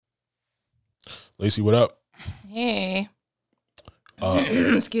Lacey, what up? Hey.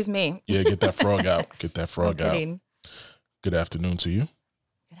 Excuse me. Yeah, get that frog out. Get that frog I'm out. kidding. Good afternoon to you.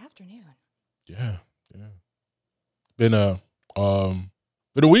 Good afternoon. Yeah. Been a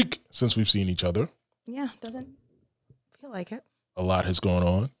week since we've seen each other. Yeah, doesn't feel like it. A lot has gone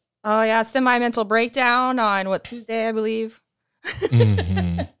on. Oh yeah, semi-mental breakdown on Tuesday, I believe.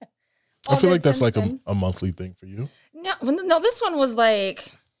 Mm-hmm. I feel like that's like a monthly thing for you. No, this one was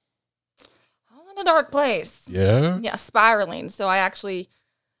like I was in a dark place. Yeah. Yeah, spiraling. So I actually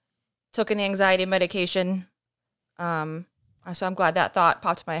took an anxiety medication. So I'm glad that thought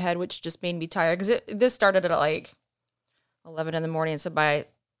popped in my head, which just made me tired because this started at like 11 in the morning. So by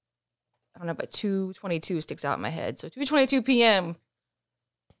 2:22 sticks out in my head. So 2:22 p.m.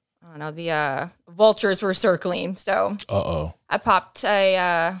 I don't know, the vultures were circling. So I popped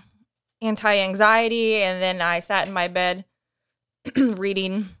a anti-anxiety, and then I sat in my bed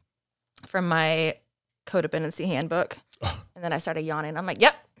reading from my codependency handbook. And then I started yawning. I'm like,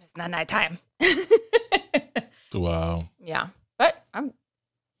 yep, it's not nighttime. Wow. Yeah, but I'm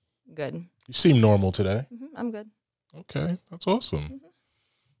good. You seem normal today. I'm good. Okay, that's awesome.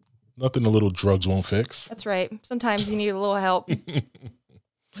 Nothing a little drugs won't fix. That's right. Sometimes you need a little help.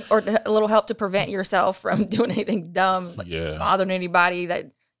 Or a little help to prevent yourself from doing anything dumb, like bothering anybody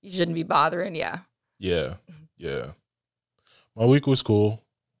that you shouldn't be bothering. Yeah. My week was cool.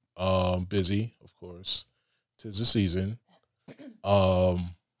 Busy, of course. 'Tis the season.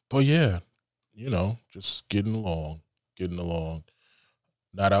 But yeah, just getting along.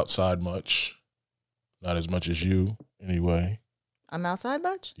 Not outside much. Not as much as you, anyway. I'm outside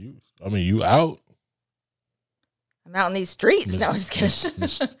much? You out. I'm out in these streets. No, I'm just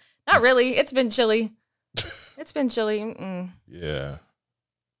kidding. Not really. It's been chilly. Yeah.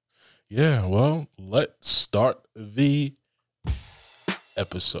 Yeah, well, let's start the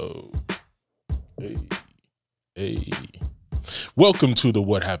episode. Hey. Welcome to the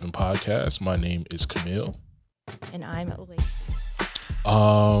What Happened podcast. My name is Camille. And I'm Lacey.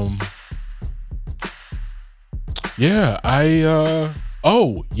 Yeah,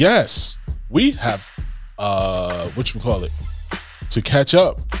 yes. We have to catch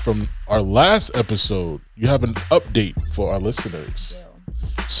up from our last episode. You have an update for our listeners. Yeah.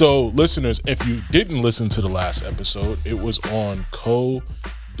 So, listeners, if you didn't listen to the last episode, it was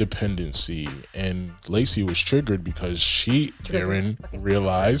codependency, and Lacey was triggered because Karen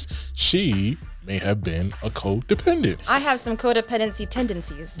realized she may have been a codependent. I have some codependency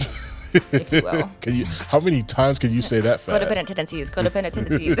tendencies, if you will. How many times can you say that fast? Codependent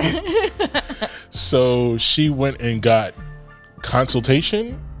tendencies. So she went and got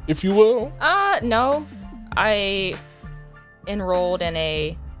consultation, if you will? No. I enrolled in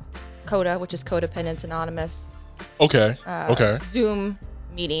a CODA, which is Codependence Anonymous. Okay. Zoom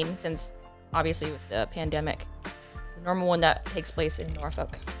meeting, since obviously with the pandemic, the normal one that takes place in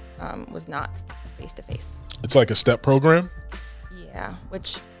Norfolk was not face-to-face. It's like a step program? Yeah,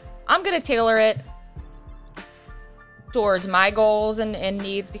 which I'm going to tailor it towards my goals and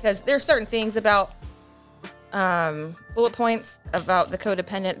needs, because there's certain things about bullet points about the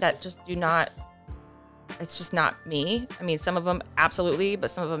codependent that just it's just not me. I mean, some of them absolutely,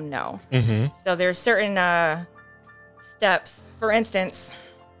 but some of them no. Mm-hmm. So there's certain steps. For instance,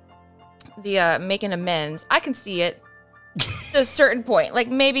 the making amends. I can see it to a certain point. Like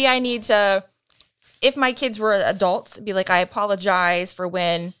maybe I need to, if my kids were adults, be like, I apologize for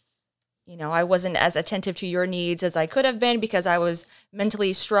when, I wasn't as attentive to your needs as I could have been because I was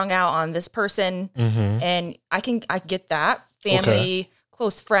mentally strung out on this person. Mm-hmm. And I get that. Family,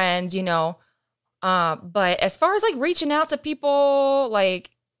 close friends, but as far as like reaching out to people, like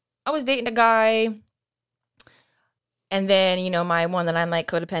I was dating a guy, and then, my one that I'm like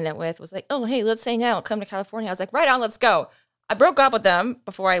codependent with was like, oh, hey, let's hang out, come to California. I was like, right on, let's go. I broke up with them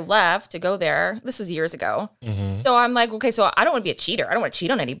before I left to go there. This is years ago. Mm-hmm. So I'm like, okay, so I don't want to be a cheater. I don't want to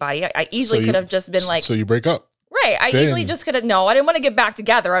cheat on anybody. I easily could have just been like. So you break up? Right. I easily just could have. No, I didn't want to get back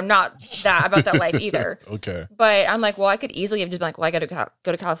together. I'm not about that life either. Okay. But I'm like, well, I could easily have just been like, well, I got to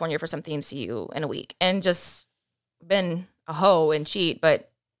go to California for something, see you in a week, and just been a hoe and cheat. But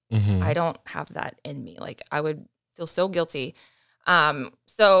I don't have that in me. Like I would feel so guilty.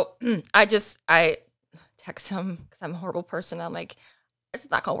 So I text him because I'm a horrible person. I'm like, it's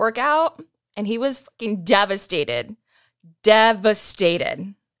not going to work out. And he was fucking devastated. Of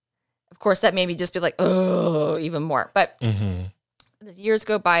course, that made me just be like, oh, even more. But the years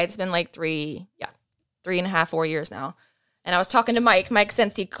go by. It's been like 3.5, 4 years now. And I was talking to Mike. Mike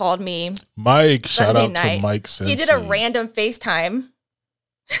Sensi called me. Mike, shout out to Mike Sensi. He did a random FaceTime.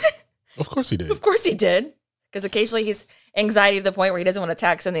 Of course he did. Of course he did. Because occasionally he's anxiety to the point where he doesn't want to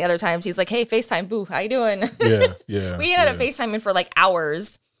text, and the other times he's like, "Hey, FaceTime, boo, how you doing?" Yeah. We ended up FaceTiming for like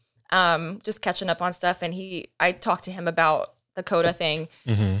hours, just catching up on stuff. And I talked to him about the Coda thing,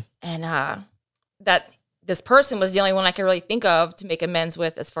 and that this person was the only one I could really think of to make amends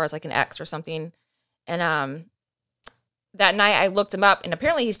with, as far as like an ex or something. And that night I looked him up, and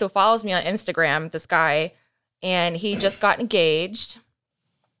apparently he still follows me on Instagram. This guy, and he just got engaged.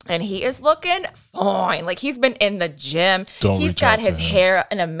 And he is looking fine. Like, he's been in the gym. He's got his hair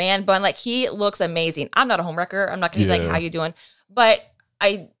in a man bun. Like, he looks amazing. I'm not a homewrecker. I'm not going to be like, how you doing? But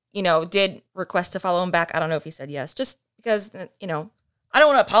I, did request to follow him back. I don't know if he said yes. Just because, I don't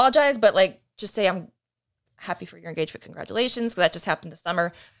want to apologize, but like, just say I'm happy for your engagement. Congratulations. Because that just happened this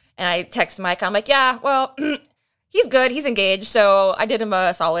summer. And I text Mike. I'm like, yeah, well, he's good. He's engaged. So I did him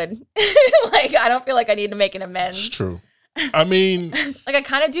a solid. Like, I don't feel like I need to make an amends. It's true. I mean, like, I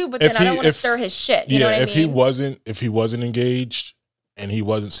kind of do, but then I don't want to stir his shit. You know what I mean? If he wasn't engaged and he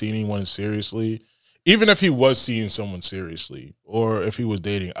wasn't seeing anyone seriously, even if he was seeing someone seriously, or if he was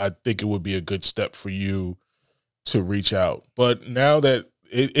dating, I think it would be a good step for you to reach out. But now that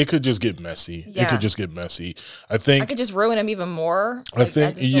it could just get messy. Yeah. It could just get messy. I think I could just ruin him even more. I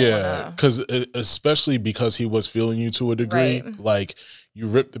think, because especially because he was feeling you to a degree, right. Like, you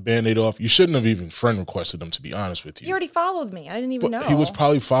ripped the Band-Aid off. You shouldn't have even friend requested him, to be honest with you. He already followed me. I didn't even know. He was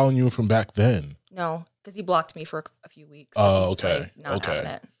probably following you from back then. No, because he blocked me for a few weeks. Oh, okay.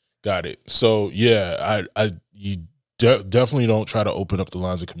 Got it. So, yeah, you definitely don't try to open up the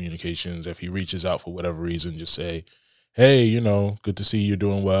lines of communications. If he reaches out for whatever reason, just say, hey, good to see you're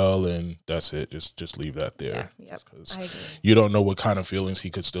doing well, and that's it. Just leave that there. Yeah, because you don't know what kind of feelings he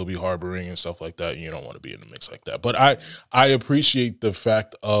could still be harboring and stuff like that, and you don't want to be in a mix like that. But I appreciate the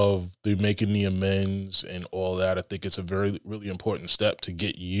fact of making the amends and all that. I think it's a very, really important step to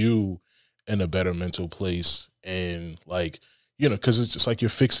get you in a better mental place, and because it's just like you're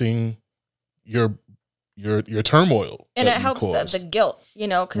fixing your turmoil, and it helps the guilt,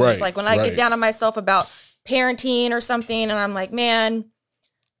 because it's like when I get down on myself about parenting or something, and I'm like, man,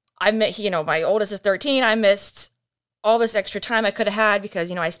 my oldest is 13. I missed all this extra time I could have had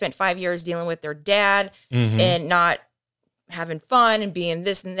because I spent 5 years dealing with their dad and not having fun and being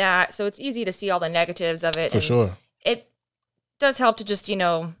this and that. So it's easy to see all the negatives of it. For sure, it does help to just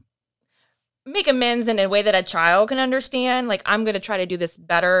make amends in a way that a child can understand. Like, I'm going to try to do this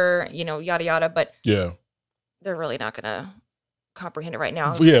better, yada yada. But yeah, they're really not going to comprehend it right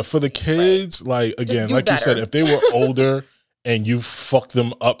now. Yeah, for the kids, like, again, like better. You said, if they were older and you fucked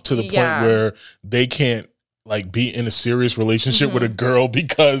them up to the point where they can't be in a serious relationship with a girl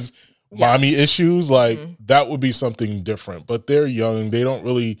because mommy issues, that would be something different. But they're young. They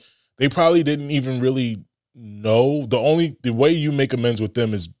probably didn't even really know. The way you make amends with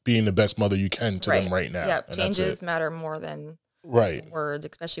them is being the best mother you can to them right now. Yeah, changes matter more than words,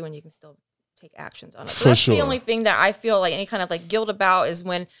 especially when you can still take actions on it. So that's the only thing that I feel like any kind of guilt about is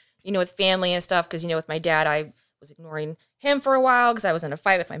when, with family and stuff. Because, with my dad, I was ignoring him for a while because I was in a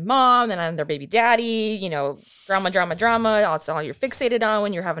fight with my mom and I'm their baby daddy, drama. That's all you're fixated on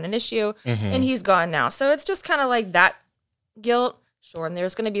when you're having an issue. And he's gone now. So it's just kind of like that guilt. Sure. And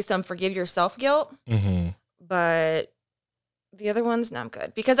there's going to be some forgive yourself guilt. But the other ones, no, I'm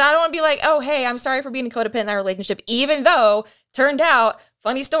good. Because I don't want to be like, oh, hey, I'm sorry for being codependent in our relationship, even though turned out,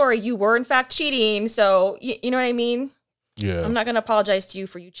 funny story, you were in fact cheating. So, you know what I mean? Yeah. I'm not going to apologize to you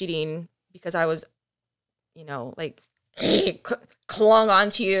for you cheating because I was, clung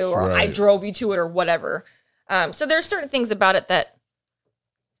onto you or I drove you to it or whatever. So there's certain things about it that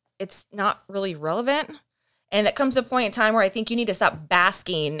it's not really relevant. And it comes to a point in time where I think you need to stop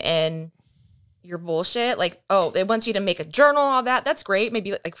basking in your bullshit. Like, oh, it wants you to make a journal, all that. That's great.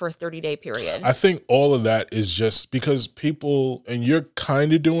 Maybe for a 30-day period. I think all of that is just because people, and you're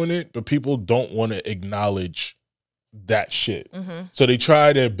kind of doing it, but people don't want to acknowledge that shit. So they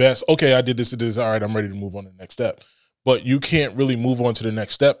try their best. Okay, I did this. All right, I'm ready to move on to the next step. But you can't really move on to the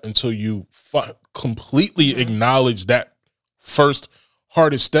next step until you completely acknowledge that first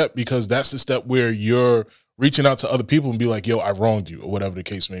hardest step, because that's the step where you're reaching out to other people and be like, yo, I wronged you, or whatever the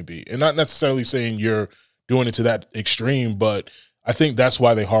case may be. And not necessarily saying you're doing it to that extreme, but I think that's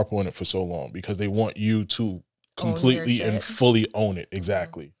why they harp on it for so long, because they want you to completely and fully own it.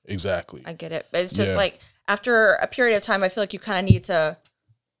 Exactly. I get it. But it's just after a period of time, I feel like you kind of need to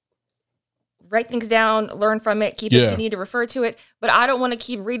write things down, learn from it, keep it if you need to refer to it. But I don't want to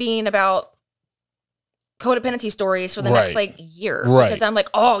keep reading about codependency stories for the next year because I'm like,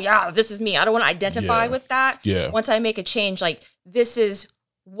 oh yeah, this is me. I don't want to identify with that. Once I make a change, this is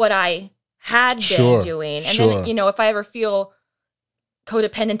what I had been doing. And then, if I ever feel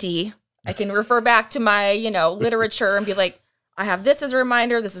codependency I can refer back to my, literature and be like, I have this as a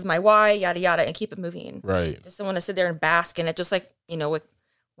reminder. This is my why, yada, yada, and keep it moving. Right. Just don't want to sit there and bask in it. Just like, with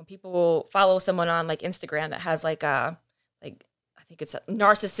when people will follow someone on like Instagram that has like I think it's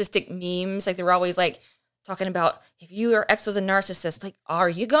narcissistic memes. Like they're always like talking about if your ex was a narcissist, like, are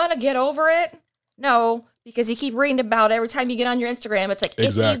you going to get over it? No, because you keep reading about it every time you get on your Instagram. It's like,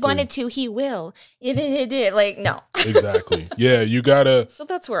 if he wanted to, he will. It did. Like, no. Exactly. Yeah, you gotta. So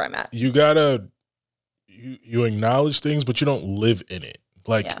that's where I'm at. You gotta, you acknowledge things, but you don't live in it.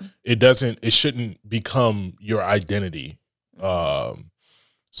 Like, it shouldn't become your identity.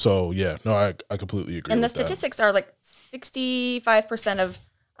 So, yeah, no, I completely agree and with the statistics are like 65%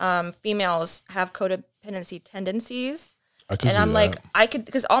 of females have codependency tendencies. I'm like,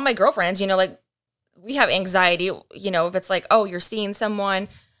 because all my girlfriends, like, we have anxiety, if it's like, oh, you're seeing someone,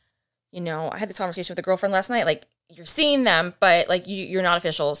 I had this conversation with a girlfriend last night, like, you're seeing them, but like, you're not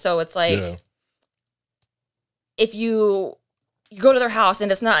official. So it's like, if you go to their house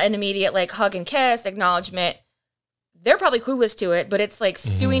and it's not an immediate like hug and kiss acknowledgement, they're probably clueless to it, but it's like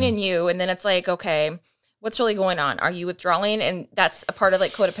stewing in you. And then it's like, okay, what's really going on? Are you withdrawing? And that's a part of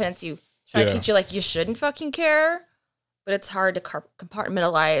like codependency. Trying to teach you like, you shouldn't fucking care, but it's hard to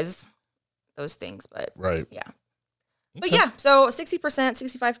compartmentalize those things, but right. Yeah. Okay. But yeah, so 60%,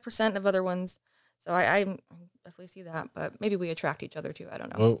 65% of other ones. So I definitely see that, but maybe we attract each other too. I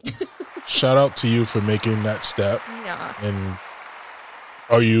don't know. Well, shout out to you for making that step. Yeah. And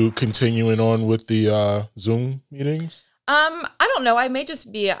are you continuing on with the Zoom meetings? I don't know. I may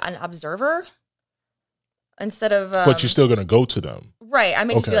just be an observer instead of. But you're still going to go to them, right? I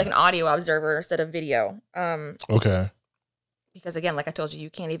may just be like an audio observer instead of video. Okay. Because again, like I told you, you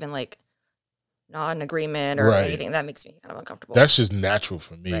can't even like nod in agreement or anything. That makes me kind of uncomfortable. That's just natural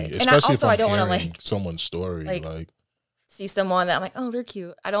for me, right. especially if I don't want to like someone's story, like see someone that I'm like, oh, they're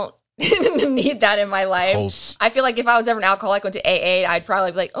cute. I don't need that in my life. I feel like if I was ever an alcoholic, went to AA, I'd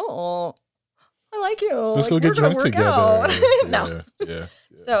probably be like, oh, I like you. Let's like, go get drunk together. No. Yeah.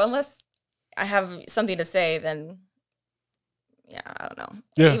 So unless I have something to say, then I don't know.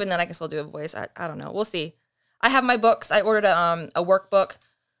 Yeah. Even then, I can still do a voice. I don't know. We'll see. I have my books. I ordered a workbook.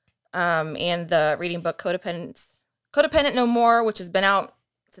 And the reading book Codependent No More, which has been out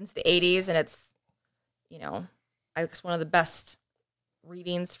since the 80s, and it's, I guess one of the best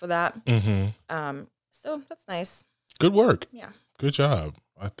readings for that. Mm-hmm. So that's nice. Good work. Yeah. Good job.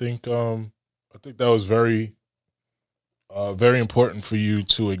 I think that was very, very important for you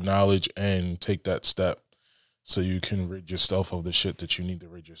to acknowledge and take that step so you can rid yourself of the shit that you need to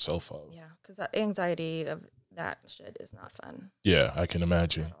rid yourself of. Yeah, because that anxiety of that shit is not fun. Yeah, I can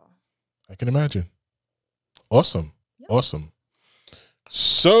imagine. Awesome. Yep. Awesome.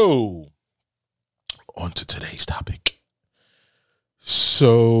 So, on to today's topic.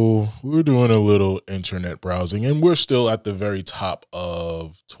 So, we're doing a little internet browsing, and we're still at the very top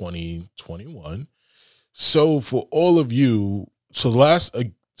of 2021. So, for all of you, last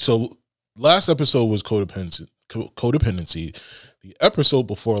episode was codependency. The episode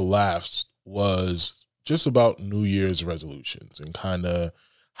before last was just about New Year's resolutions and kind of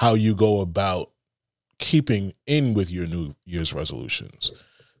how you go about keeping in with your New Year's resolutions.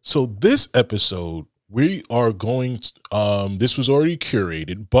 So this episode, we are going to, this was already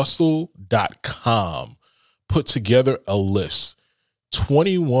curated. Bustle.com put together a list,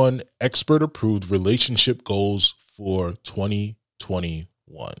 21 expert-approved relationship goals for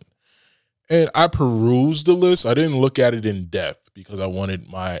 2021. And I perused the list. I didn't look at it in depth because I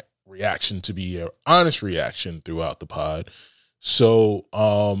wanted my reaction to be an honest reaction throughout the pod. So,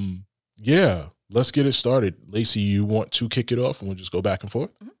 let's get it started. Lacey, you want to kick it off and we'll just go back and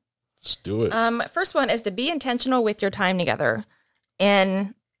forth? Mm-hmm. Let's do it. First one is to be intentional with your time together.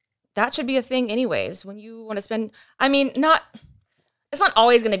 And that should be a thing anyways. When you want to spend, it's not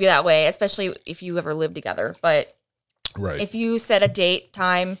always going to be that way, especially if you ever live together. But if you set a date,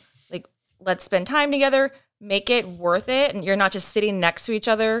 time, like let's spend time together, make it worth it. And you're not just sitting next to each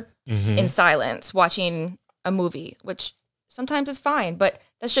other in silence, watching a movie, which sometimes it's fine, but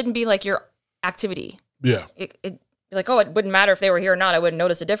that shouldn't be like your activity. Yeah. It like, oh, it wouldn't matter if they were here or not. I wouldn't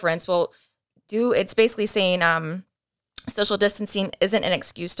notice a difference. Well, it's basically saying social distancing isn't an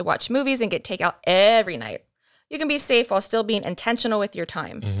excuse to watch movies and get takeout every night. You can be safe while still being intentional with your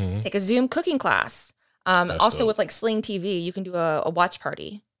time. Mm-hmm. Take a Zoom cooking class. Also dope. With like Sling TV, you can do a watch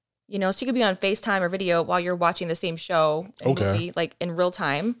party. So you could be on FaceTime or video while you're watching the same show and movie, like in real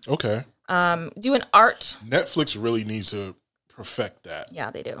time. Okay. Do an art. Netflix really needs to perfect that.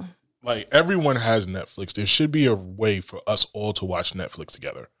 Yeah, they do. Like, everyone has Netflix. There should be a way for us all to watch Netflix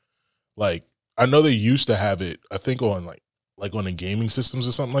together. Like, I know they used to have it, I think, on like like on the gaming systems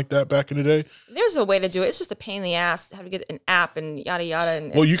or something like that back in the day. There's a way to do it. It's just a pain in the ass to have to get an app and yada yada.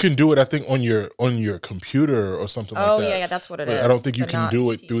 And well, you can do it, I think, on your computer or something like that. Oh yeah, that's what it is. I don't think you but can not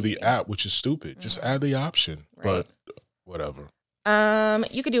do it TV. through the app, which is stupid. Just add the option. Right. But whatever.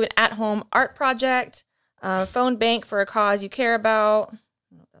 You could do an at-home art project, phone bank for a cause you care about. I don't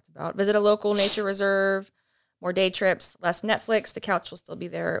know what that's about. Visit a local nature reserve, more day trips, less Netflix. The couch will still be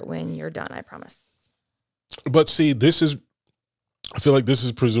there when you're done, I promise. But see, I feel like this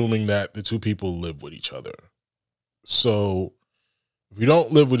is presuming that the two people live with each other. So if you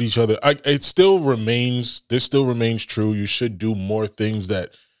don't live with each other, this still remains true. You should do more things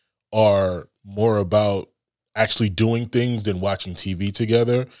that are more about actually doing things than watching TV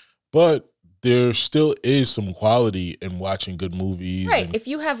together. But there still is some quality in watching good movies. Right. If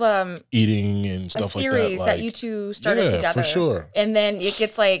you have eating and stuff like that. A series that you two started together. For sure. And then it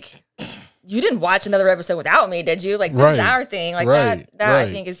gets like, you didn't watch another episode without me, did you? Like, this is our thing. Like that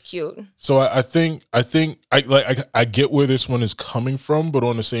I think is cute. So I think I get where this one is coming from, but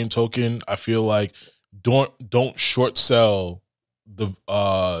on the same token, I feel like don't short sell the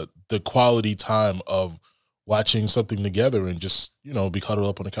quality time of watching something together and just, be cuddled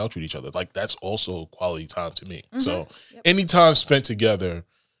up on the couch with each other. Like, that's also quality time to me. Mm-hmm. So any time spent together,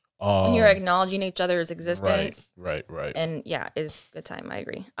 when you're acknowledging each other's existence. Right. And is good time. I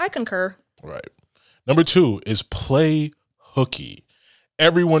agree. I concur. Right. Number 2 is play hooky.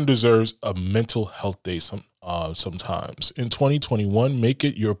 Everyone deserves a mental health day sometimes. In 2021, make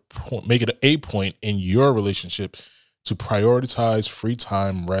it a point in your relationship to prioritize free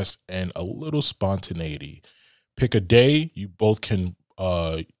time, rest, and a little spontaneity. Pick a day you can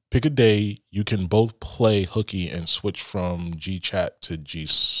both play hooky and switch from G-Chat to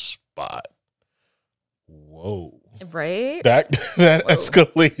G-Spot. Whoa. Right? That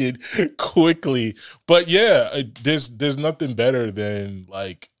escalated quickly. But yeah, there's nothing better than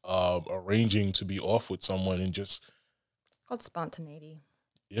like arranging to be off with someone and just, it's called spontaneity.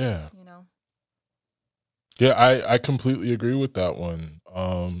 Yeah. Yeah, I completely agree with that one.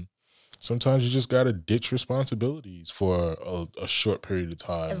 Sometimes you just gotta ditch responsibilities for a short period of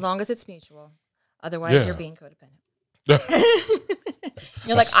time. As long as it's mutual. Otherwise you're being codependent.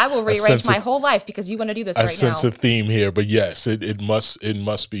 You're like, I will rearrange my whole life because you want to do this right now. I sense a theme here, but yes, it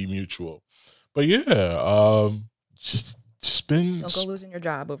must be mutual. But yeah, don't go losing your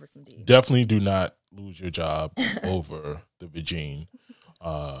job over some D. Definitely do not lose your job over the vagine.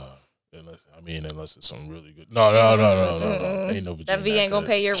 Unless it's some really good. No. Ain't no vagine. That V ain't gonna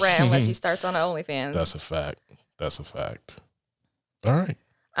pay your rent unless she starts on OnlyFans. That's a fact. All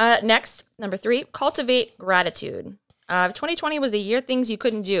right. Next, number 3, cultivate gratitude. 2020 was the year things you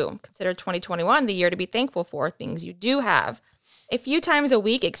couldn't do. Consider 2021 the year to be thankful for things you do have. A few times a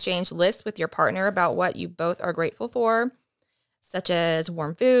week, exchange lists with your partner about what you both are grateful for, such as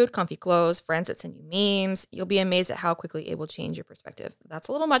warm food, comfy clothes, friends that send you memes. You'll be amazed at how quickly it will change your perspective. That's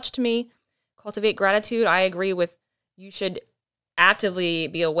a little much to me. Cultivate gratitude. I agree with you should actively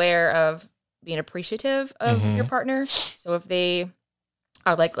be aware of being appreciative of your partner. So if they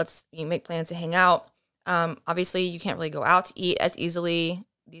are like, you make plans to hang out. Obviously, you can't really go out to eat as easily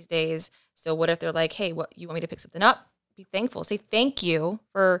these days. So what if they're like, hey, what, you want me to pick something up? Be thankful. Say thank you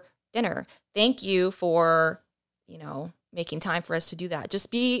for dinner. Thank you for, making time for us to do that. Just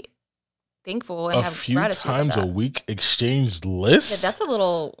be thankful and have gratitude. A few times a week exchange lists? Yeah, that's a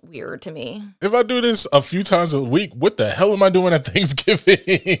little weird to me. If I do this a few times a week, what the hell am I doing at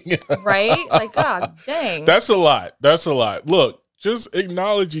Thanksgiving? Right? Like, God dang. That's a lot. Look, just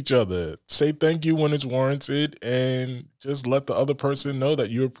acknowledge each other. Say thank you when it's warranted and just let the other person know that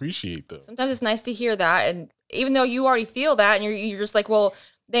you appreciate them. Sometimes it's nice to hear that. And even though you already feel that and you're just like, well,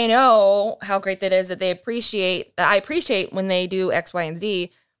 they know how great that is, that I appreciate when they do X, Y, and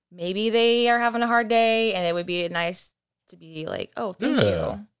Z. Maybe they are having a hard day and it would be nice to be like, oh, thank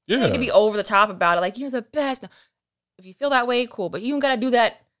you. Yeah. You can be over the top about it. Like, you're the best. No, if you feel that way, cool. But you don't got to do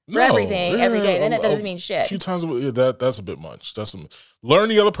that for everything every day. Then it doesn't mean shit. A few times, that's a bit much. Learn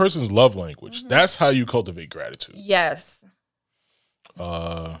the other person's love language. Mm-hmm. That's how you cultivate gratitude. Yes.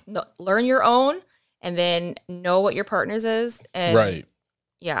 Learn your own and then know what your partner's is. And right.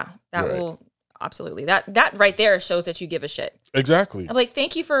 Yeah, that will absolutely. That right there shows that you give a shit. Exactly. I'm like,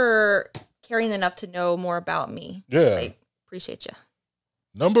 thank you for caring enough to know more about me. Yeah. Like, appreciate you.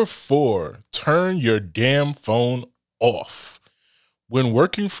 Number 4, turn your damn phone off. When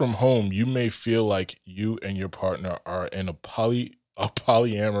working from home, you may feel like you and your partner are in a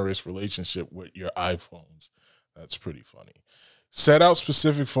polyamorous relationship with your iPhones. That's pretty funny. Set out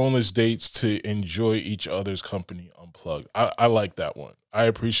specific phoneless dates to enjoy each other's company unplugged. I like that one. I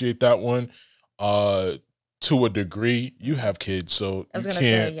appreciate that one. to a degree. You have kids, so I was you gonna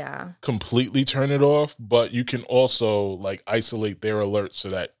can't say, yeah. completely turn it off, but you can also like isolate their alerts so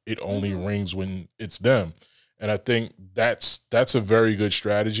that it only rings when it's them. And I think that's a very good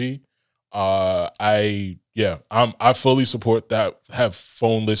strategy. I fully support that. Have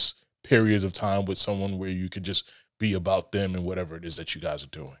phoneless periods of time with someone where you could just be about them and whatever it is that you guys are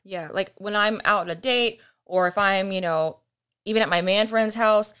doing. Yeah, like when I'm out on a date or if I'm, even at my man friend's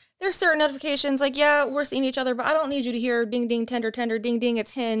house, there's certain notifications like, yeah, we're seeing each other, but I don't need you to hear ding, ding, tender, tender, ding, ding,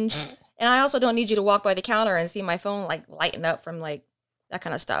 it's Hinge. And I also don't need you to walk by the counter and see my phone like lighten up from like that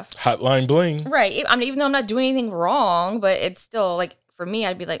kind of stuff. Hotline bling. Right. I mean, even though I'm not doing anything wrong, but it's still like, for me,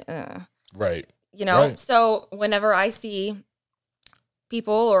 I'd be like, Right. Right. So whenever I see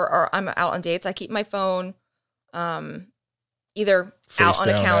people or I'm out on dates, I keep my phone either Face out on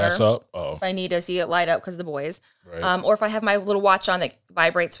a down, counter ass up. Oh. if I need to see it light up because of the boys. Right. Or if I have my little watch on that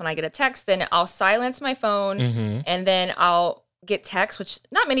vibrates when I get a text, then I'll silence my phone and then I'll get text, which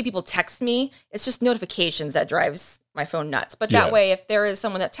not many people text me. It's just notifications that drives my phone nuts. But that way, if there is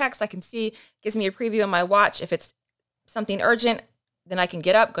someone that texts, I can see, gives me a preview on my watch. If it's something urgent, then I can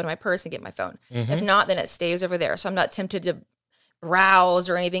get up, go to my purse and get my phone. If not, then it stays over there. So I'm not tempted to browse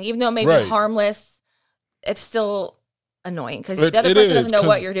or anything, even though it may be harmless. It's still annoying because the other person doesn't know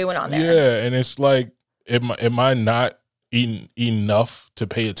what you're doing on there. Yeah, and it's like, am I not eating enough to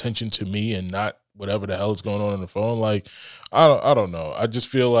pay attention to me and not whatever the hell is going on the phone? Like, I don't know. I just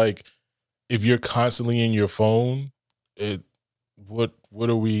feel like if you're constantly in your phone, what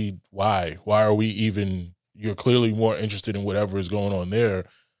are we? Why are we even? You're clearly more interested in whatever is going on there.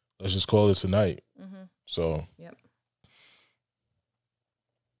 Let's just call this a night. So. Yep.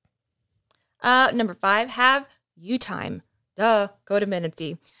 Number 5, have you time. Duh,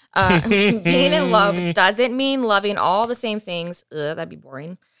 codependency. Being in love doesn't mean loving all the same things. That'd be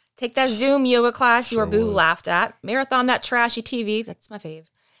boring. Take that Zoom yoga class your boo laughed at. Marathon that trashy TV. That's my fave.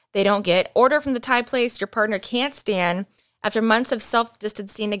 They don't get. Order from the Thai place your partner can't stand. After months of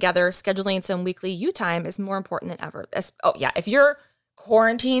self-distancing together, scheduling some weekly you time is more important than ever. If you're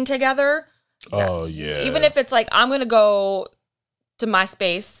quarantined together. Oh, yeah. Even if it's like, I'm going to go to my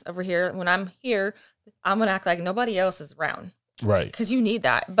space over here. When I'm here, I'm going to act like nobody else is around. Right. Because you need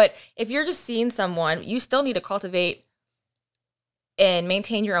that. But if you're just seeing someone, you still need to cultivate and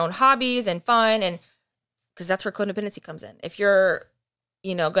maintain your own hobbies and fun. And because that's where codependency comes in. If you're,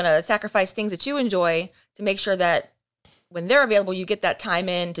 going to sacrifice things that you enjoy to make sure that when they're available, you get that time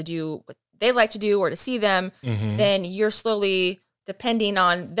in to do what they like to do or to see them, then you're slowly depending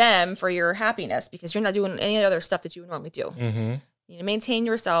on them for your happiness because you're not doing any other stuff that you would normally do. You need to maintain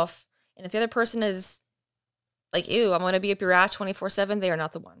yourself. And if the other person is like, ew, I'm going to be up your ass 24/7, they are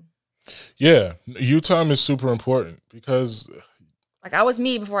not the one. Yeah. You time is super important because... Like, I was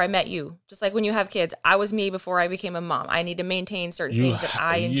me before I met you. Just like when you have kids, I was me before I became a mom. I need to maintain certain things that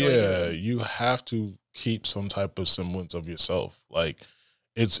I enjoy doing. Yeah, you have to keep some type of semblance of yourself. Like,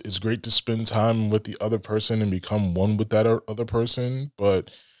 it's great to spend time with the other person and become one with that other person,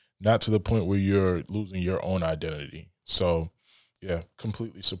 but not to the point where you're losing your own identity. So, yeah,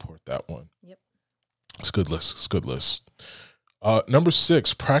 completely support that one. Yep. It's a good list. Number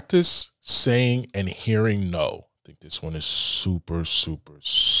 6, practice saying and hearing no. I think this one is super, super,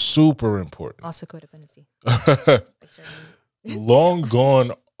 super important. Also codependency. Long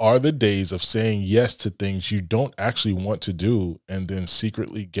gone are the days of saying yes to things you don't actually want to do and then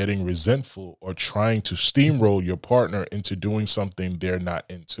secretly getting resentful or trying to steamroll your partner into doing something they're not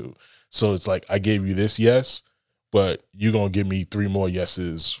into. So it's like, I gave you this yes, but you're going to give me 3 more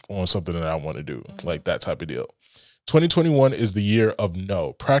yeses on something that I want to do. Like that type of deal. 2021 is the year of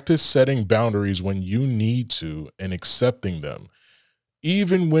no. Practice setting boundaries when you need to and accepting them,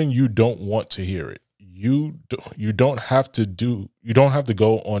 even when you don't want to hear it. You don't have to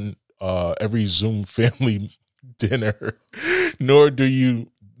go on every Zoom family dinner, nor do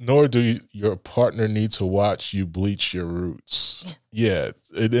your partner need to watch you bleach your roots. Yeah,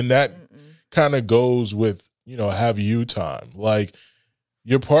 and that kind of goes with have you time. Like,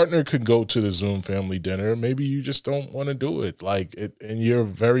 your partner could go to the Zoom family dinner. Maybe you just don't want to do it. And you're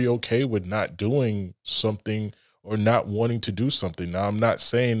very okay with not doing something or not wanting to do something. Now, I'm not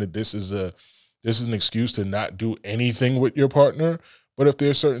saying that this is an excuse to not do anything with your partner, but if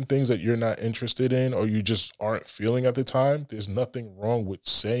there's certain things that you're not interested in or you just aren't feeling at the time, there's nothing wrong with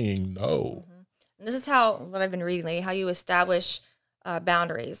saying no. And this is what I've been reading lately, how you establish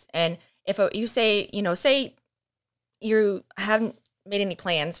boundaries. And if you say you haven't made any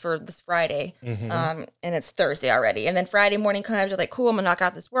plans for this Friday, and it's Thursday already, and then Friday morning comes, you're like, cool, I'm gonna knock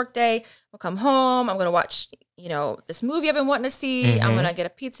out this work day, I'll come home, I'm gonna watch this movie I've been wanting to see, I'm gonna get a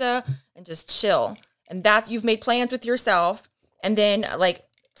pizza and just chill. And you've made plans with yourself. And then like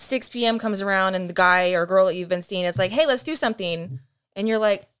 6 p.m. comes around and the guy or girl that you've been seeing is like, hey, let's do something. And you're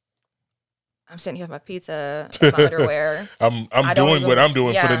like, I'm sitting here with my pizza and my underwear. I'm doing what I'm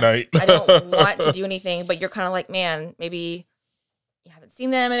doing for the night. I don't want to do anything, but you're kind of like, man, maybe you haven't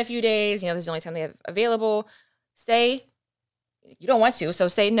seen them in a few days. You know, this is the only time they have available. Say you don't want to, so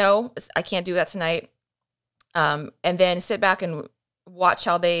say no, I can't do that tonight. And then sit back and watch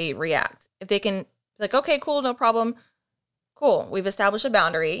how they react. If they can, like, okay, cool, no problem. Cool, we've established a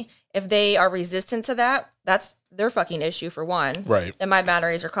boundary. If they are resistant to that, that's their fucking issue for one. Right. And my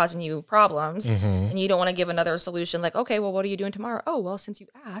boundaries are causing you problems. And you don't want to give another solution like, okay, well, what are you doing tomorrow? Oh, well, since you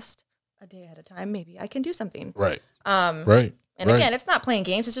asked a day ahead of time, maybe I can do something. Right. Right. And again, it's not playing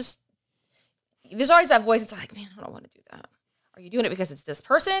games. It's just, there's always that voice. It's like, man, I don't want to do that. Are you doing it because it's this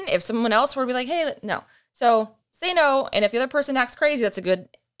person? If someone else were to be like, hey, no. So say no. And if the other person acts crazy, that's a good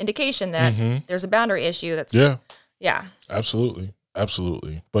indication that there's a boundary issue. That's yeah. Absolutely.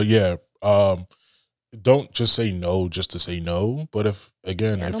 But yeah, don't just say no just to say no. But if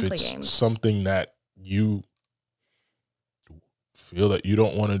it's something that you feel that you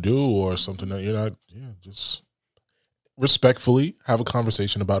don't want to do or something that you're not, just respectfully have a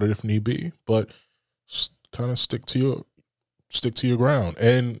conversation about it if need be. But just kind of stick to your ground.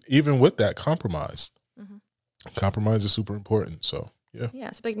 And even with that, compromise. Compromise is super important. So yeah.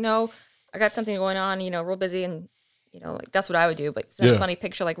 Yeah. So like, no, I got something going on, real busy, and like that's what I would do. But send a funny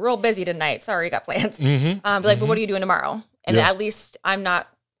picture, like real busy tonight. Sorry, got plans. But what are you doing tomorrow? And at least I'm not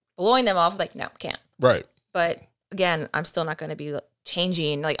blowing them off. Like, no, can't. Right. But again, I'm still not going to be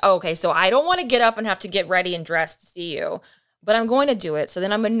changing. Like, oh, okay, so I don't want to get up and have to get ready and dress to see you, but I'm going to do it. So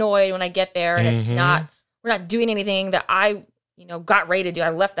then I'm annoyed when I get there and we're not doing anything that I, got ready to do. I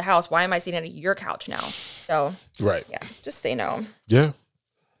left the house. Why am I sitting at your couch now? So right. Yeah, just say no. Yeah.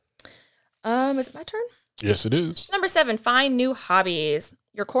 Is it my turn? Yes, it is. Number 7, find new hobbies.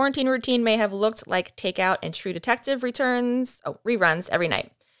 Your quarantine routine may have looked like Takeout and True Detective reruns every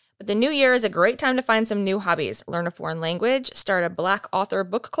night. But the new year is a great time to find some new hobbies. Learn a foreign language, start a Black author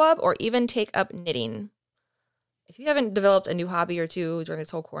book club, or even take up knitting. If you haven't developed a new hobby or two during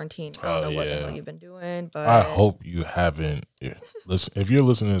this whole quarantine, I don't know what the hell you've been doing. But I hope you haven't. Listen, if you're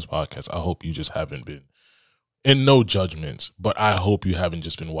listening to this podcast, I hope you just haven't been, and no judgments, but I hope you haven't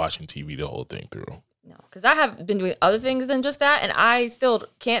just been watching TV the whole thing through. No, because I have been doing other things than just that, and I still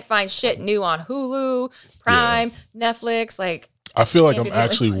can't find shit new on Hulu, Prime, Netflix. Like, I feel like I'm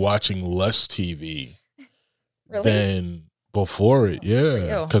actually watching less TV than before it.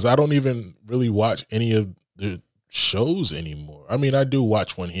 Yeah, because I don't even really watch any of the shows anymore. I mean, I do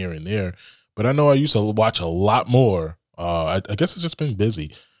watch one here and there, but I know I used to watch a lot more. I guess it's just been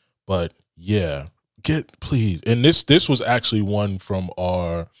busy, but yeah, please. And this was actually one from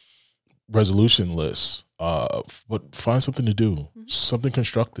our resolution list, but find something to do, something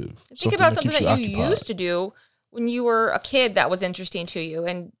constructive. Think about something that you used to do when you were a kid that was interesting to you,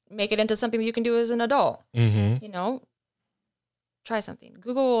 and make it into something that you can do as an adult. Try something.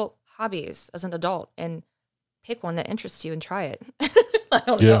 Google hobbies as an adult and pick one that interests you and try it. I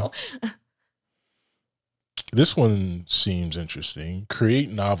don't know. This one seems interesting.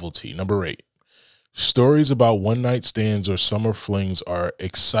 Create novelty. Number 8. Stories about one-night stands or summer flings are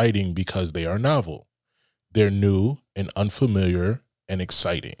exciting because they are novel. They're new and unfamiliar and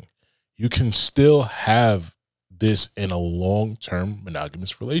exciting. You can still have this in a long-term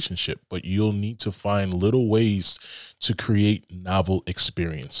monogamous relationship, but you'll need to find little ways to create novel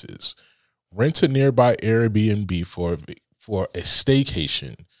experiences. Rent a nearby Airbnb for a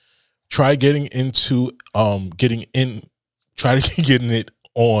staycation. Try getting it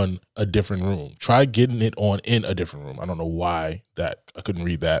on a different room. Try getting it on in a different room. I don't know why I couldn't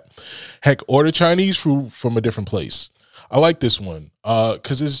read that. Heck, order Chinese food from a different place. I like this one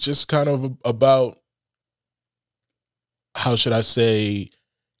because it's just kind of about, how should I say,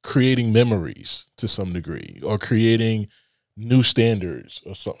 creating memories to some degree, or creating new standards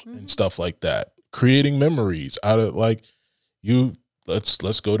or something and stuff like that. Creating memories out of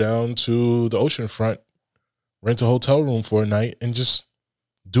let's go down to the ocean front, rent a hotel room for a night, and just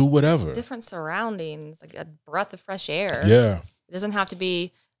do whatever. Different surroundings, like a breath of fresh air. Yeah. It doesn't have to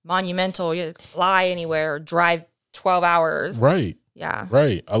be monumental. You fly anywhere or drive 12 hours. Right. Yeah.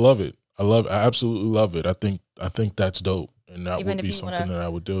 Right. I love it. I absolutely love it. I think that's dope. And that would be something that I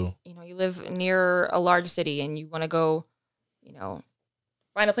would do. You live near a large city and you want to go,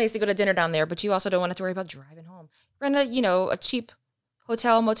 find a place to go to dinner down there, but you also don't want to have to worry about driving home. Rent a cheap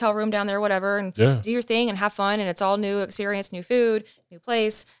hotel, motel room down there, whatever, and do your thing and have fun. And it's all new experience, new food, new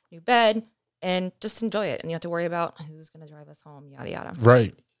place, new bed, and just enjoy it. And you don't have to worry about who's going to drive us home, yada, yada.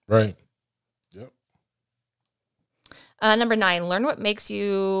 Right. Right. Yep. Number 9, learn what makes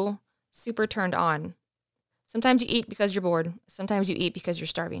you super turned on. Sometimes you eat because you're bored. Sometimes you eat because you're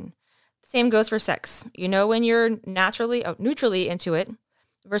starving. Same goes for sex. You know when you're neutrally into it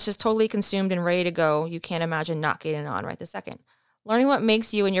versus totally consumed and ready to go. You can't imagine not getting on right this second. Learning what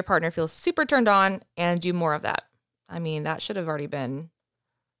makes you and your partner feel super turned on and do more of that. I mean, that should have already been.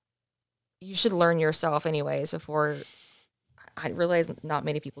 You should learn yourself anyways before. I realize not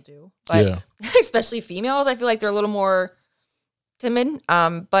many people do, but especially females, I feel like they're a little more timid.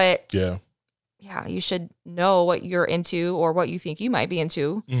 But yeah, you should know what you're into or what you think you might be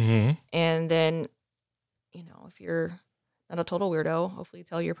into. Mm-hmm. And then, if you're not a total weirdo, hopefully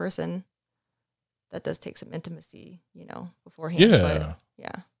tell your person. That does take some intimacy, beforehand. Yeah. But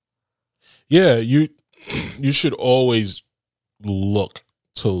yeah. You should always look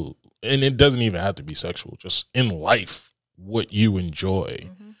to, and it doesn't even have to be sexual, just in life, what you enjoy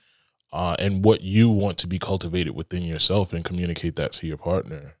and what you want to be cultivated within yourself, and communicate that to your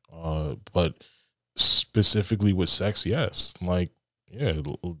partner. But specifically with sex, yes. Know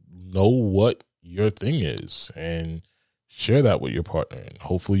what your thing is and share that with your partner, and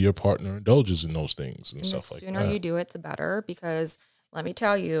hopefully your partner indulges in those things and stuff like that. The sooner you do it, the better, because let me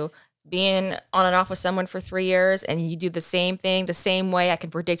tell you, being on and off with someone for 3 years and you do the same thing the same way, I can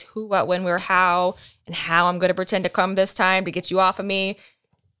predict who, what, when, where, how, and how I'm going to pretend to come this time to get you off of me.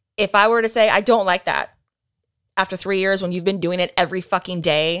 If I were to say, I don't like that after 3 years when you've been doing it every fucking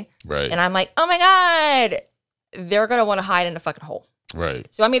day, right? And I'm like, oh my God, they're going to want to hide in a fucking hole. Right.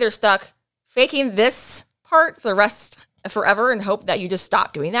 So I'm either stuck faking this part for the rest forever and hope that you just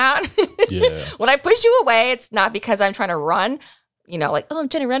stop doing that. Yeah. When I push you away, it's not because I'm trying to run, I'm trying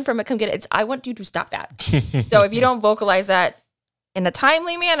to run from it, come get it. I want you to stop that. So if you don't vocalize that in a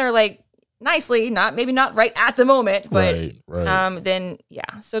timely manner, nicely, maybe not right at the moment, but right. Then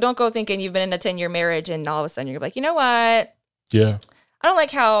yeah. So don't go thinking you've been in a 10-year marriage and all of a sudden you're like, you know what? Yeah. I don't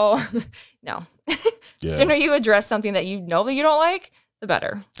like how, no. Yeah. The sooner you address something that you know that you don't like, the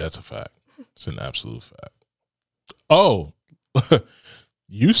better. That's a fact. It's an absolute fact. Oh,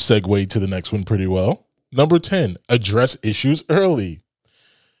 you segued to the next one pretty well. Number 10, address issues early.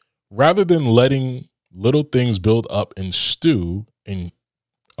 Rather than letting little things build up and stew, and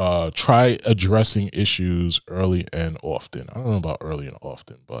try addressing issues early and often. I don't know about early and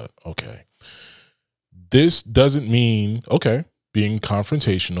often, but okay. This doesn't mean, being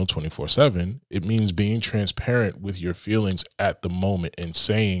confrontational 24/7. It means being transparent with your feelings at the moment and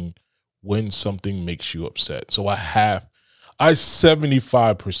saying when something makes you upset. So I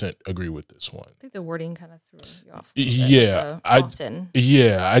 75% agree with this one. I think the wording kind of threw you off. Often.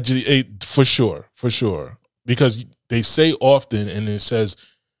 For sure. Because they say often, and it says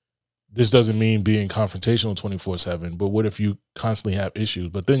this doesn't mean being confrontational 24/7. But what if you constantly have issues?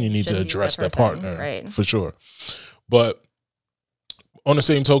 But then you need to address that partner, right? For sure. But on the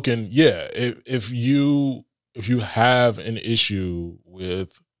same token, if you have an issue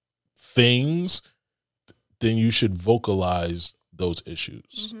with things, then you should vocalize those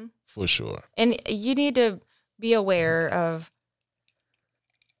issues for sure. And you need to be aware of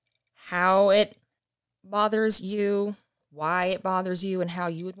how it bothers you, why it bothers you, and how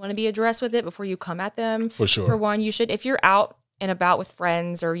you would want to be addressed with it before you come at them. For sure. For one, you should, if you're out and about with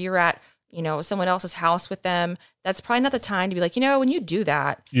friends or you're at, someone else's house with them, that's probably not the time to be like, when you do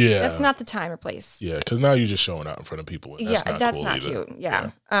that, that's not the time or place. Yeah, because now you're just showing out in front of people. And that's not cool cute.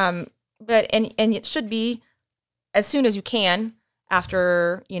 Yeah. But it should be as soon as you can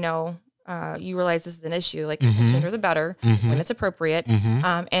after, you realize this is an issue, the sooner the better, when it's appropriate.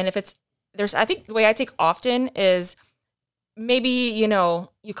 And if I think the way I take often is maybe,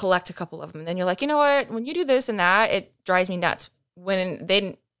 you collect a couple of them and then you're like, you know what, when you do this and that, it drives me nuts. When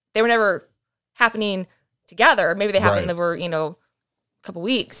they were never happening together. Maybe they happened over, a couple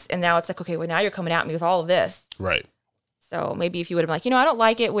weeks. And now it's like, okay, well, now you're coming at me with all of this. Right. So maybe if you would have been like, I don't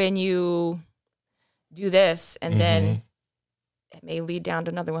like it when you do this. And then it may lead down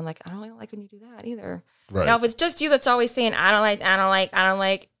to another one. Like, I don't really like when you do that either. Right. Now, if it's just you that's always saying, I don't like,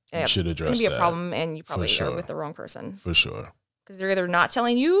 you should address that. It's going to be a problem, and you probably are with the wrong person. For sure. Because they're either not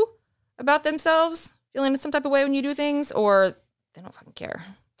telling you about themselves, feeling some type of way when you do things, or they don't fucking care.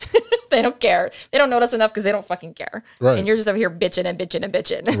 They don't care. They don't notice enough because they don't fucking care. Right. And you're just over here bitching and bitching and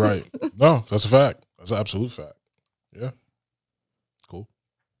bitching. Right. No, that's a fact. That's an absolute fact. Yeah. Cool.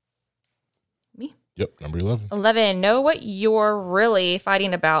 Me? Yep. Number 11. 11. Know what you're really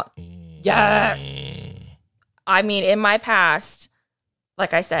fighting about. Yes. I mean, in my past,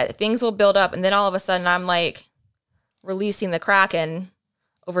 like I said, things will build up and then all of a sudden I'm like releasing the Kraken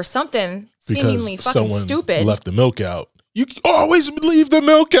over something seemingly fucking stupid. Left the milk out. You always leave the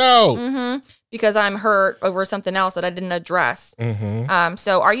milk out. because I'm hurt over something else that I didn't address. Mm-hmm.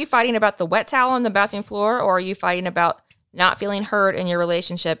 So are you fighting about the wet towel on the bathroom floor, or are you fighting about not feeling heard in your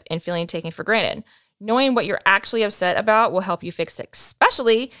relationship and feeling taken for granted? Knowing what you're actually upset about will help you fix it,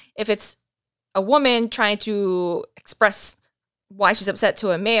 especially if it's a woman trying to express why she's upset to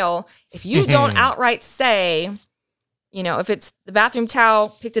a male. If you don't outright say, you know, if it's the bathroom towel,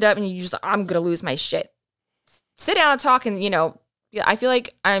 picked it up and you just, I'm going to lose my shit. Sit down and talk and, you know, I feel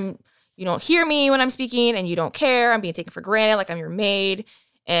like you don't hear me when I'm speaking and you don't care. I'm being taken for granted like I'm your maid.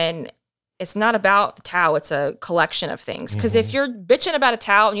 And it's not about the towel. It's a collection of things. Because if you're bitching about a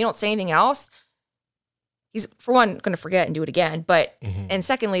towel and you don't say anything else, he's, for one, going to forget and do it again. But, and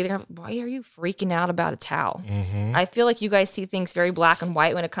secondly, they're going to, why are you freaking out about a towel? I feel like you guys see things very black and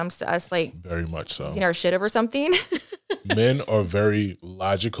white when it comes to us, like, very much so. Using our shit over something. Men are very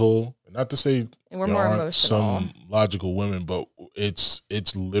logical. Not to say and we're more emotional. Some logical women, but it's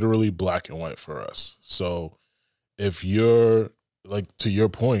literally black and white for us. So if you're, like, to your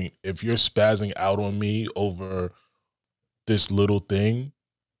point, if you're spazzing out on me over this little thing,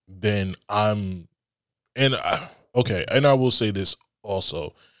 then and I will say this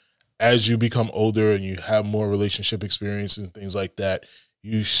also, as you become older and you have more relationship experience and things like that,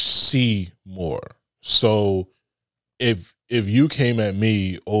 you see more. So if you came at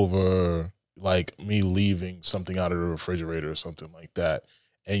me over, like, me leaving something out of the refrigerator or something like that,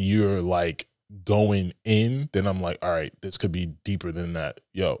 and you're, like, going in, then I'm like, all right, this could be deeper than that.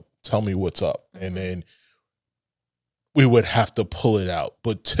 Yo, tell me what's up. And then we would have to pull it out.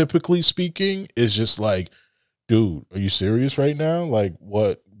 But typically speaking, it's just like, dude, are you serious right now? Like,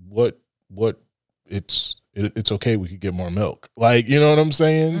 what, it's okay. We could get more milk. Like, you know what I'm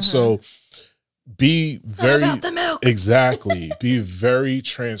saying? So be very, about the milk. Exactly. Be very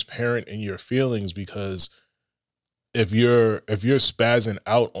transparent in your feelings, because if you're spazzing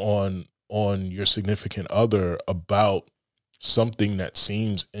out on your significant other about something that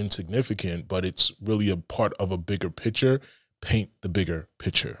seems insignificant, but it's really a part of a bigger picture, paint the bigger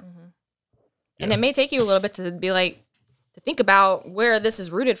picture. Yeah. And it may take you a little bit to be like, to think about where this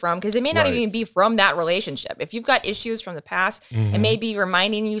is rooted from, because it may not even be from that relationship. If you've got issues from the past, it may be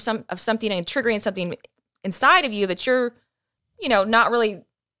reminding you of something and triggering something inside of you that you're, you know, not really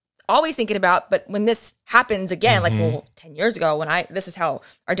always thinking about. But when this happens again, like, well, 10 years ago, when this is how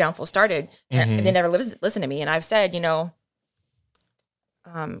our downfall started, and they never listened to me. And I've said, you know,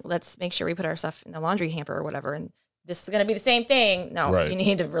 let's make sure we put our stuff in the laundry hamper or whatever. And this is going to be the same thing. No, you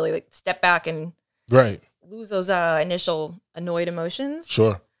need to really, like, step back and lose those initial annoyed emotions.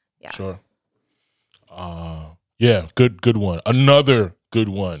 Sure. Yeah, good one. Another good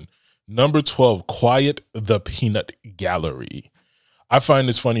one. Number 12, quiet the peanut gallery. I find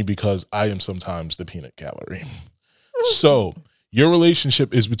this funny because I am sometimes the peanut gallery. So your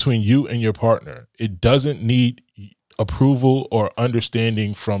relationship is between you and your partner. It doesn't need approval or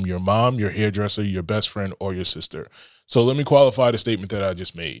understanding from your mom, your hairdresser, your best friend, or your sister. So let me qualify the statement that I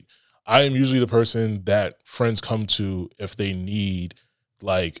just made. I am usually the person that friends come to if they need,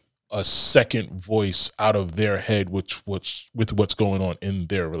 like, a second voice out of their head, with what's going on in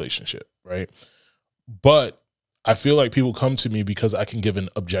their relationship, right? But I feel like people come to me because I can give an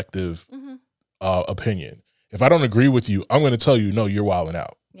objective opinion. If I don't agree with you, I'm going to tell you, no, you're wilding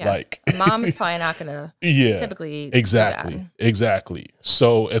out. Yeah. Like, mom's probably not going to typically Exactly.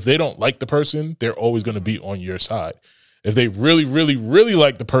 So if they don't like the person, they're always going to be on your side. If they really, really, really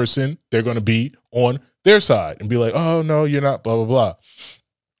like the person, they're going to be on their side and be like, oh, no, you're not, blah, blah, blah.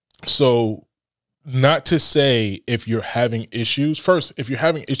 So not to say if you're having issues, first, if you're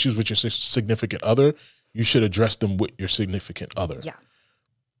having issues with your significant other, you should address them with your significant other. Yeah.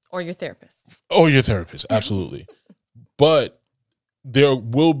 Or your therapist. Absolutely. But there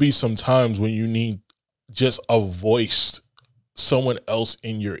will be some times when you need just a voice, someone else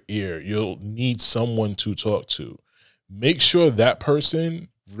in your ear. You'll need someone to talk to. Make sure that person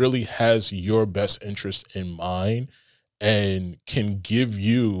really has your best interest in mind and can give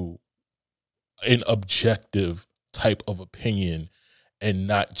you an objective type of opinion, and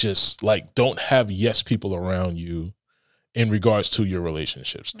not just, like, don't have yes people around you in regards to your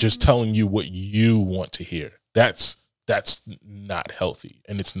relationships, just telling you what you want to hear. That's not healthy,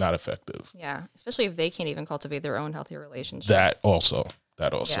 and it's not effective. Yeah, especially if they can't even cultivate their own healthy relationships. That also.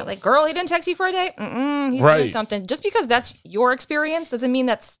 Yeah, like, girl, he didn't text you for a day? He's doing something. Just because that's your experience doesn't mean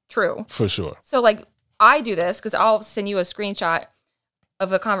that's true. For sure. So, like, I do this because I'll send you a screenshot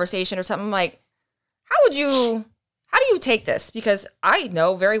of a conversation or something. I'm like, how do you take this? Because I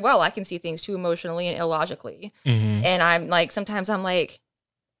know very well I can see things too emotionally and illogically. And I'm like, sometimes I'm like,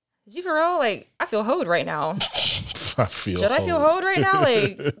 did you for real? Like, I feel hoed right now. I feel should I feel hoed right now?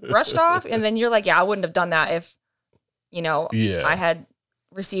 Like brushed off? And then you're like, yeah, I wouldn't have done that if, I had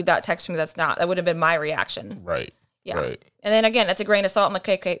received that text from you. That would have been my reaction. Right. Yeah. Right. And then again, it's a grain of salt. I'm like,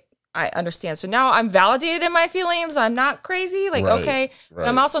 okay, I understand. So now I'm validated in my feelings. I'm not crazy. Like, okay. Right. But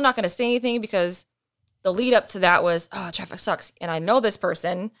I'm also not going to say anything because the lead up to that was, oh, traffic sucks. And I know this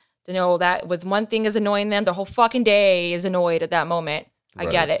person to know that with one thing is annoying them, the whole fucking day is annoyed at that moment. I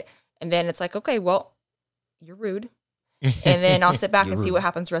get it. And then it's like, okay, well, you're rude. And then I'll sit back and see what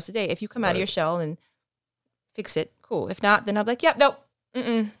happens the rest of the day. If you come out of your shell and fix it, cool. If not, then I'm like, yep, nope.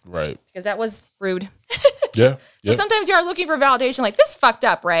 Right. Because that was rude. Yeah. So sometimes you are looking for validation, like this fucked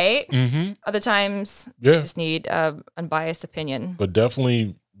up, right? Mm-hmm. Other times, you just need unbiased opinion. But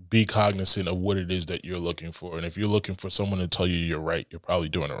definitely be cognizant of what it is that you're looking for. And if you're looking for someone to tell you you're right, you're probably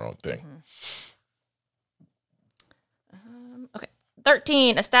doing the wrong thing. Mm-hmm. Okay.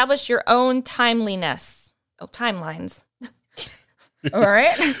 13, establish your own timeliness. Oh, timelines. All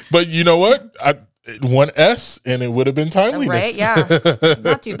right. But you know what? One S and it would have been timeliness. Right, yeah.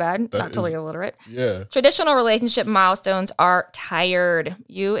 Not too bad. Not totally illiterate. Yeah. Traditional relationship milestones are tired.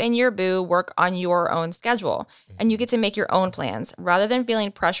 You and your boo work on your own schedule, and you get to make your own plans rather than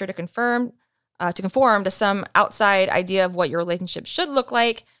feeling pressure to conform to some outside idea of what your relationship should look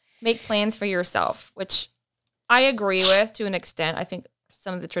like. Make plans for yourself, which I agree with to an extent. I think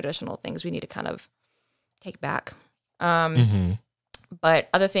some of the traditional things we need to kind of take back. But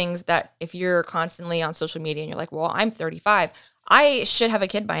other things that if you're constantly on social media and you're like, well, I'm 35, I should have a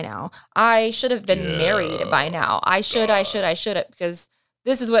kid by now. I should have been married by now. I should, because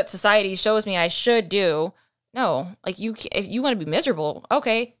this is what society shows me I should do. No, like if you want to be miserable,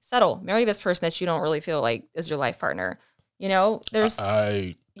 okay, settle. Marry this person that you don't really feel like is your life partner. You know, you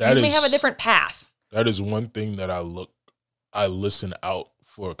may have a different path. That is one thing that I listen out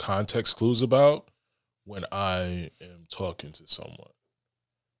for context clues about when I am talking to someone.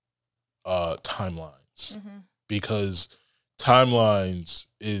 Timelines, because timelines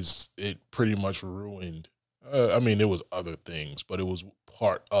it pretty much ruined. I mean, it was other things, but it was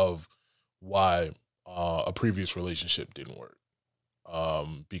part of why a previous relationship didn't work.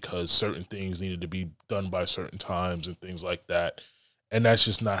 Because certain things needed to be done by certain times and things like that. And that's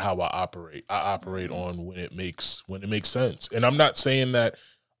just not how I operate. I operate on when it makes sense. And I'm not saying that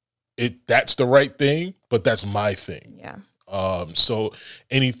that's the right thing, but that's my thing. Yeah. So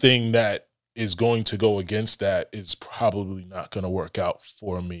anything that is going to go against that is probably not going to work out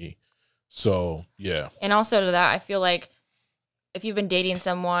for me. So, yeah. And also to that, I feel like if you've been dating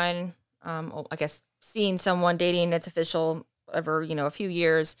someone, I guess seeing someone dating, it's official, whatever, a few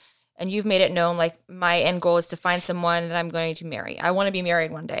years, and you've made it known, like, my end goal is to find someone that I'm going to marry. I want to be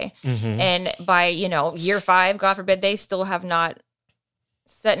married one day. And by, year 5, God forbid, they still have not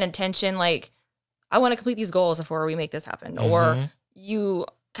set an intention, like, I want to complete these goals before we make this happen. Or you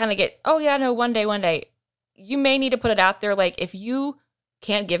kind of get, oh yeah, no, one day. You may need to put it out there, like, if you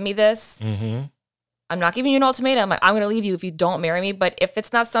can't give me this, I'm not giving you an ultimatum. Like, I'm going to leave you if you don't marry me. But if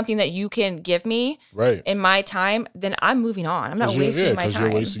it's not something that you can give me in my time, then I'm moving on. I'm not wasting my time. Because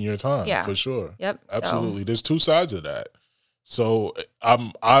you're wasting your time, for sure. Yep. Absolutely. So. There's two sides of that. So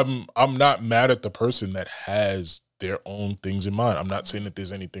I'm not mad at the person that has their own things in mind. I'm not saying that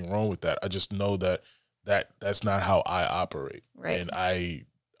there's anything wrong with that. I just know that's not how I operate. Right. And I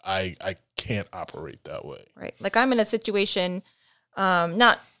can't operate that way. Right. Like, I'm in a situation,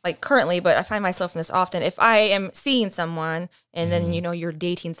 not like currently, but I find myself in this often. If I am seeing someone and then, you're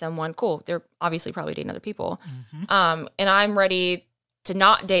dating someone, cool. They're obviously probably dating other people. And I'm ready to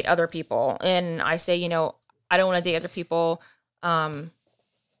not date other people. And I say, I don't want to date other people. Like,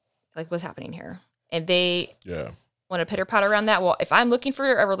 what's happening here? And they want to pitter patter around that. Well, if I'm looking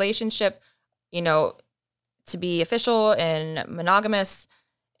for a relationship, to be official and monogamous,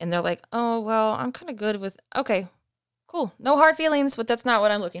 and they're like, oh, well, I'm kind of good with, okay, cool. No hard feelings, but that's not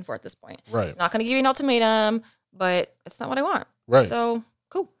what I'm looking for at this point. Right. I'm not going to give you an ultimato, but it's not what I want. Right. So,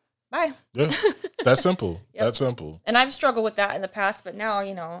 cool. Bye. Yeah. That's simple. Yep. That's simple. And I've struggled with that in the past, but now,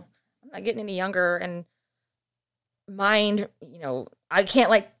 I'm not getting any younger, and mind, I can't,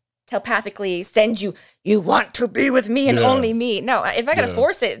 like, telepathically send you want to be with me and only me. No, if I got to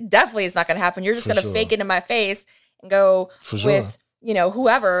force it, definitely it's not going to happen. You're just going to fake it in my face and go with,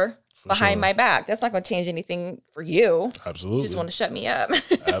 whoever behind my back. That's not going to change anything for you. Absolutely. You just want to shut me up.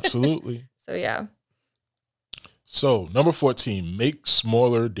 Absolutely. So, yeah. So, number 14, make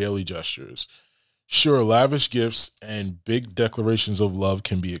smaller daily gestures. Sure, lavish gifts and big declarations of love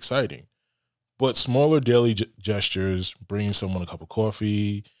can be exciting, but smaller daily gestures, bringing someone a cup of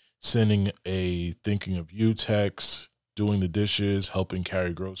coffee, sending a thinking of you text, doing the dishes, helping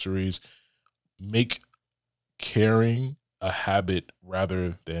carry groceries, caring a habit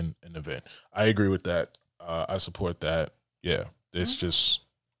rather than an event. I agree with that. I support that. Yeah, it's just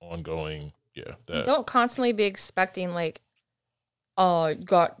ongoing. Yeah, that. Don't constantly be expecting like, oh, I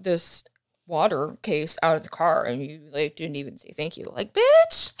got this water case out of the car and you like didn't even say thank you. Like,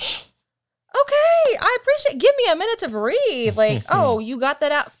 bitch. Okay, I appreciate. Give me a minute to breathe. Like, oh, you got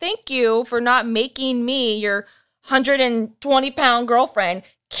that out. Thank you for not making me your 120-pound girlfriend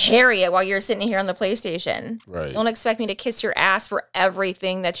carry it while you're sitting here on the PlayStation. Right. Don't expect me to kiss your ass for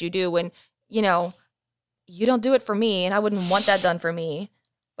everything that you do when, you know, you don't do it for me and I wouldn't want that done for me.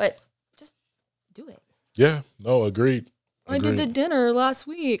 But just do it. Yeah, no, agreed. I did the dinner last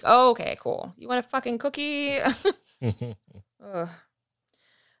week. Oh, okay, cool. You want a fucking cookie? Ugh.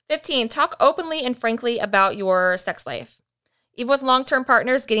 15, talk openly and frankly about your sex life. Even with long-term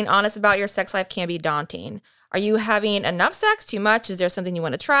partners, getting honest about your sex life can be daunting. Are you having enough sex? Too much? Is there something you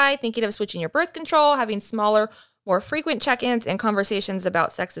want to try? Thinking of switching your birth control? Having smaller, more frequent check-ins and conversations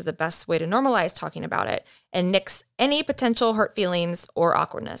about sex is the best way to normalize talking about it and nix any potential hurt feelings or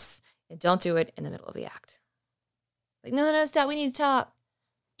awkwardness. And don't do it in the middle of the act. Like, no, stop. We need to talk.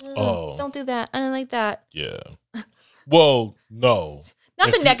 Don't do that. I don't like that. Yeah. Well, no.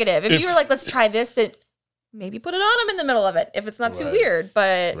 Not the negative. If you were like, let's try this, then maybe put it on him in the middle of it if it's not too weird.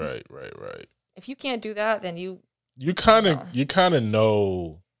 But right. If you can't do that, then you kind of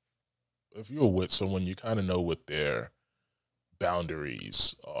know if you're with someone, you kind of know what their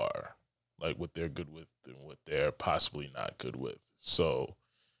boundaries are, like what they're good with and what they're possibly not good with. So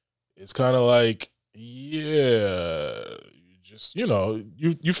it's kind of like, yeah, you just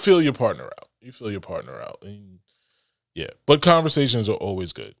you feel your partner out. You feel your partner out. And yeah, but conversations are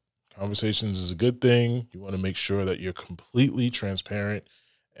always good. Conversations is a good thing. You want to make sure that you're completely transparent,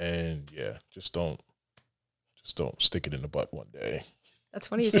 and yeah, just don't stick it in the butt one day. That's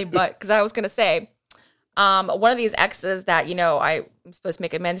funny you say butt, because I was gonna say, one of these exes that I'm supposed to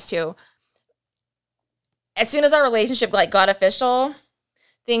make amends to. As soon as our relationship like got official,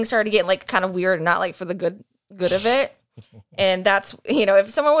 things started getting like kind of weird, not like for the good of it. And that's, if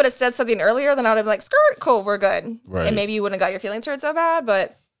someone would have said something earlier, then I would have been like, skirt, cool, we're good. Right. And maybe you wouldn't have got your feelings hurt so bad,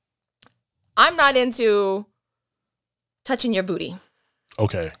 but I'm not into touching your booty.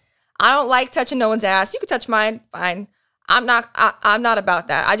 Okay. I don't like touching no one's ass. You can touch mine, fine. I'm not about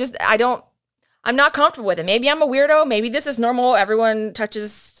that. I'm not comfortable with it. Maybe I'm a weirdo. Maybe this is normal. Everyone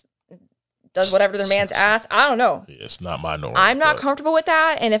does whatever to their man's ass. I don't know. It's not my norm. I'm not comfortable with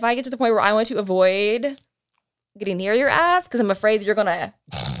that. And if I get to the point where I want to avoid getting near your ass because I'm afraid you're going to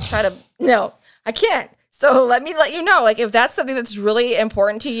try to, no, I can't. So let me let you know, like, if that's something that's really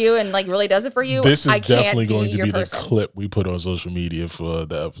important to you and like really does it for you, this is definitely going to be the clip we put on social media for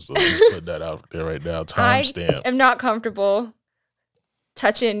the episode. Just put that out there right now. Timestamp. I'm not comfortable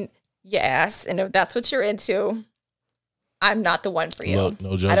touching your ass, and if that's what you're into, I'm not the one for you. Look,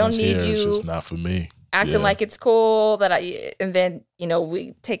 no judgments. I don't need you. It's just not for me. Acting like it's cool and then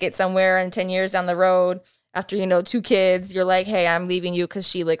we take it somewhere and 10 years down the road. After, 2 kids, you're like, hey, I'm leaving you because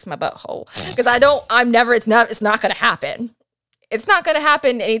she licks my butthole. Because it's not going to happen. It's not going to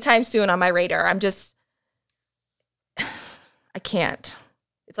happen anytime soon on my radar. I can't.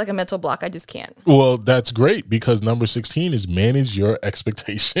 It's like a mental block. I just can't. Well, that's great because number 16 is manage your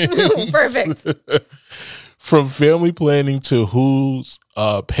expectations. Perfect. From family planning to who's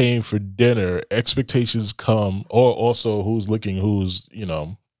paying for dinner, expectations come, or also who's licking who's,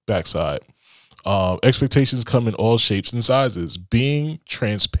 backside. Expectations come in all shapes and sizes. Being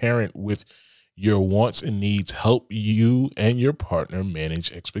transparent with your wants and needs help you and your partner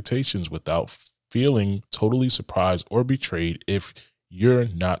manage expectations without feeling totally surprised or betrayed if you're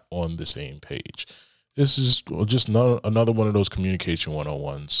not on the same page. This is just another one of those communication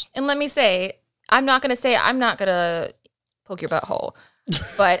 101s. And let me say, I'm not going to poke your butthole,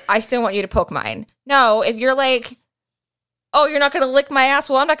 but I still want you to poke mine. No, if you're like, oh, you're not going to lick my ass?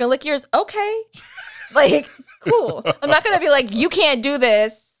 Well, I'm not going to lick yours. Okay. Like, cool. I'm not going to be like, you can't do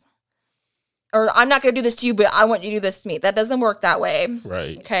this. Or I'm not going to do this to you, but I want you to do this to me. That doesn't work that way.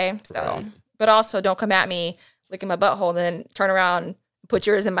 Right. Okay. So, But also don't come at me licking my butthole and then turn around and put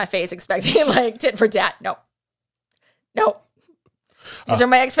yours in my face expecting like tit for tat. No. These are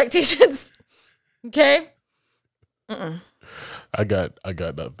my expectations. Okay. I got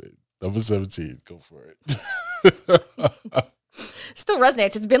nothing. Number 17. Go for it. Still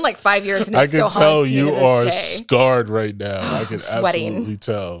resonates. It's been like 5 years and it still haunts me. I can tell you are scarred right now. I can absolutely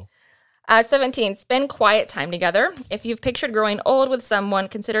tell. 17, spend quiet time together. If you've pictured growing old with someone,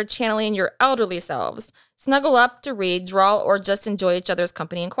 consider channeling your elderly selves. Snuggle up to read, draw, or just enjoy each other's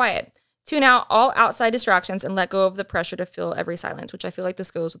company and quiet. Tune out all outside distractions and let go of the pressure to fill every silence, which I feel like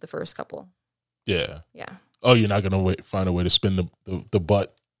this goes with the first couple. Yeah. Yeah. Oh, you're not gonna find a way to spin the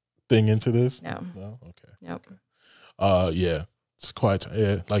butt thing into this? No. No. Okay. Nope. Yeah, it's quite.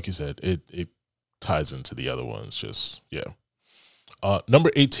 Yeah, like you said, it ties into the other ones. Just yeah.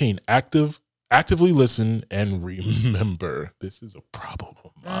 Number 18, actively listen and remember. This is a problem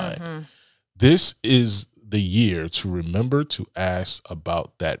of mine. Mm-hmm. This is the year to remember to ask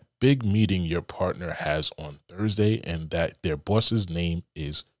about that big meeting your partner has on Thursday and that their boss's name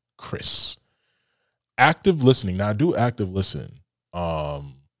is Chris. Active listening. Now, I do active listen, but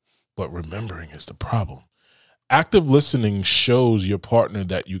remembering is the problem. Active listening shows your partner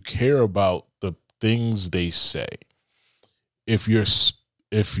that you care about the things they say. If you're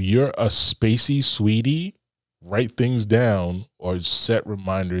a spacey sweetie, write things down or set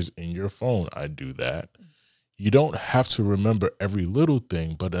reminders in your phone. I do that. You don't have to remember every little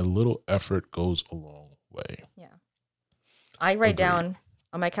thing, but a little effort goes a long way. Yeah. I write down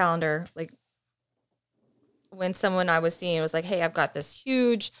on my calendar, like when someone I was seeing was like, hey, I've got this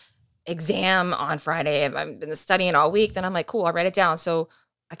huge exam on Friday. I've been studying all week. Then I'm like, cool, I'll write it down. So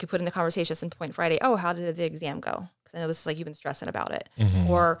I could put in the conversation at some point Friday, oh, how did the exam go? Because I know this is like you've been stressing about it. Mm-hmm.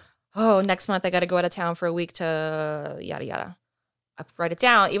 Or, oh, next month I got to go out of town for a week to yada, yada. I write it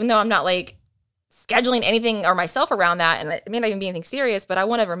down, even though I'm not like scheduling anything or myself around that. And it may not even be anything serious, but I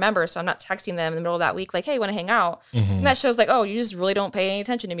want to remember. So I'm not texting them in the middle of that week, like, hey, want to hang out? Mm-hmm. And that shows like, oh, you just really don't pay any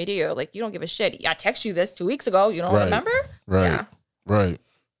attention to me, do you? Like, you don't give a shit. I text you this 2 weeks ago. You don't remember? Right. Yeah. Right.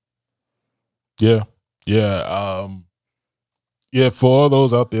 Yeah. Yeah. Yeah, for all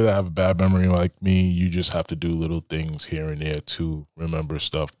those out there that have a bad memory like me, you just have to do little things here and there to remember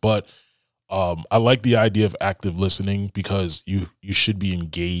stuff. But I like the idea of active listening because you should be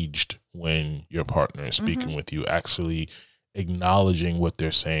engaged when your partner is speaking with you, actually acknowledging what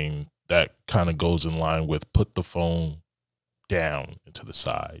they're saying. That kind of goes in line with put the phone down and to the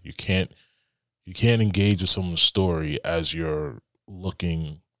side. You can't engage with someone's story as you're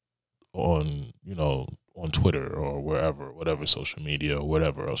looking on, on Twitter or wherever, whatever social media or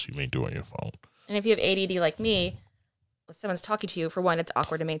whatever else you may do on your phone. And if you have ADD like me, when someone's talking to you, for one, it's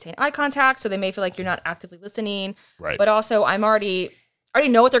awkward to maintain eye contact, so they may feel like you're not actively listening. Right. But also, I already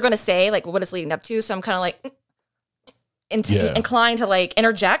know what they're going to say, like what it's leading up to, so I'm kind of like inclined to like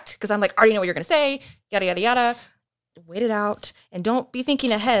interject because I'm like, I already know what you're going to say, yada, yada, yada. Wait it out and don't be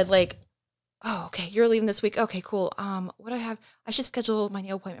thinking ahead like, oh, okay, you're leaving this week. Okay, cool. What do I have? I should schedule my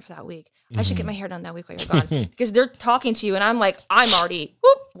nail appointment for that week. I should get my hair done that week while you're gone. Because they're talking to you and I'm like, I'm already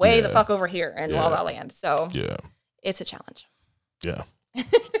way the fuck over here in La La Land. So it's a challenge. Yeah.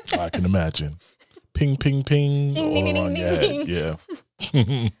 I can imagine. Ping, ping, ping. Ding, ding, ding, ding,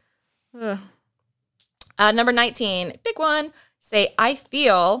 ding. Yeah. Number 19, big one. Say, I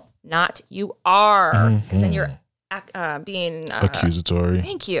feel, not you are. Because then you're being accusatory.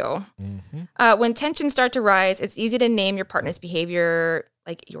 Thank you. When tensions start to rise, it's easy to name your partner's behavior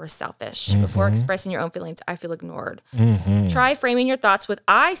like you're selfish before expressing your own feelings. I feel ignored. Try framing your thoughts with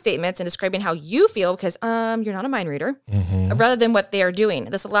I statements and describing how you feel because you're not a mind reader, rather than what they are doing.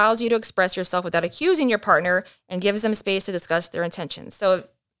 This allows you to express yourself without accusing your partner and gives them space to discuss their intentions. So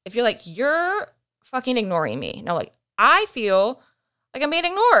if you're like, you're fucking ignoring me. No, like, I feel like I'm being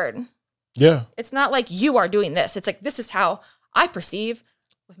ignored. Yeah. It's not like you are doing this. It's like, this is how I perceive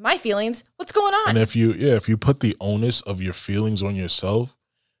with my feelings. What's going on? And if you put the onus of your feelings on yourself,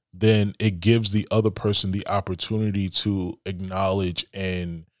 then it gives the other person the opportunity to acknowledge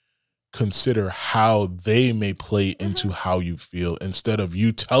and consider how they may play into how you feel instead of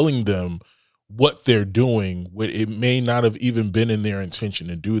you telling them what they're doing. It may not have even been in their intention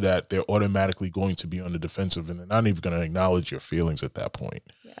to do that. They're automatically going to be on the defensive and they're not even going to acknowledge your feelings at that point.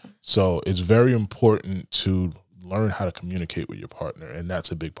 Yeah. So it's very important to learn how to communicate with your partner, and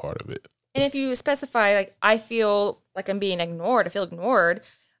that's a big part of it. And if you specify, like, I feel like I'm being ignored, I feel ignored,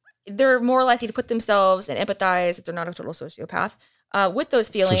 they're more likely to put themselves and empathize, if they're not a total sociopath, with those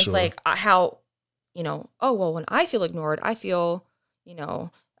feelings. Sure. Like how, oh, well, when I feel ignored, I feel,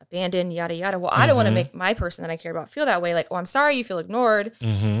 abandoned, yada, yada. Well, I don't want to make my person that I care about feel that way. Like, oh, I'm sorry you feel ignored.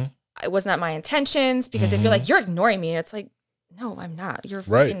 It was not my intentions. Because if you're like, you're ignoring me, it's like, no, I'm not. You're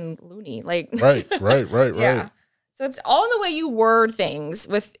fucking loony. Like, right. Yeah. So it's all in the way you word things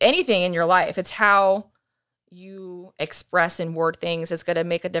with anything in your life. It's how you express and word things is going to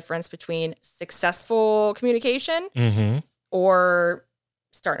make a difference between successful communication or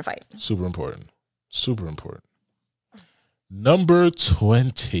starting a fight. Super important. Super important. Number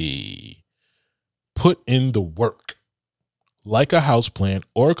 20, put in the work. Like a houseplant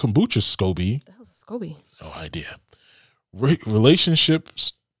or a kombucha SCOBY. What the hell's a SCOBY? No idea.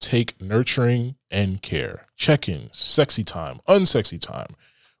 Relationships take nurturing and care. Check-ins, sexy time, unsexy time.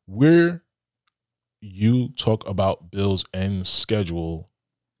 We're you talk about bills and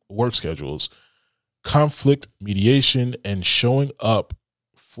work schedules, conflict mediation, and showing up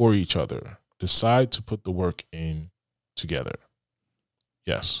for each other. Decide to put the work in together.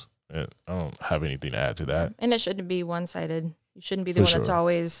 Yes. And I don't have anything to add to that. And it shouldn't be one-sided. You shouldn't be the one that's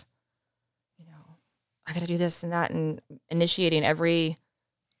always, I got to do this and that, and initiating every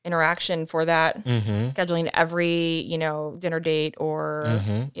interaction for that, scheduling every, dinner date or,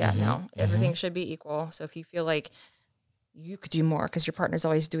 everything should be equal. So if you feel like you could do more because your partner's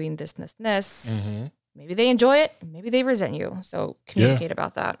always doing this and this and this, maybe they enjoy it, maybe they resent you. So communicate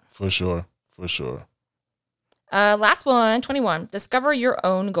about that. For sure. Last one, 21. Discover your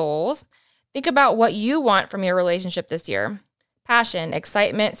own goals. Think about what you want from your relationship this year. Passion,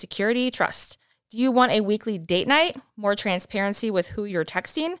 excitement, security, trust. Do you want a weekly date night? More transparency with who you're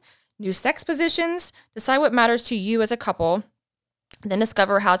texting? New sex positions? Decide what matters to you as a couple. Then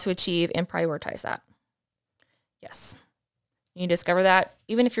discover how to achieve and prioritize that. Yes. You discover that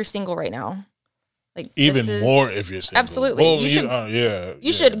even if you're single right now. Like even more if you're single. Absolutely. Well,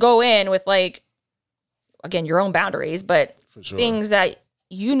 you should go in with again, your own boundaries, but for sure. Things that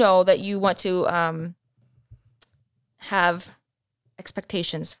that you want to have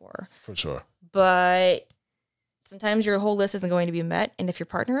expectations for. For sure. But sometimes your whole list isn't going to be met. And if your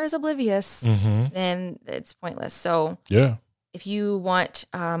partner is oblivious, then it's pointless. So if you want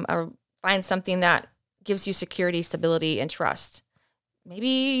find something that gives you security, stability, and trust, maybe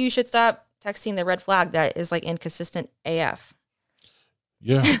you should stop texting the red flag that is inconsistent AF.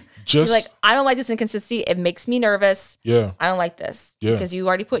 Yeah. Just I don't like this inconsistency. It makes me nervous. Yeah. I don't like this. Yeah. Because you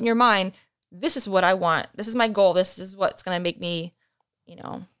already put in your mind, this is what I want. This is my goal. This is what's going to make me,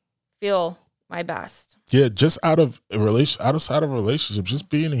 feel my best. Yeah. Just outside of a relationship, just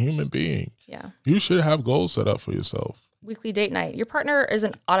being a human being. Yeah. You should have goals set up for yourself. Weekly date night. Your partner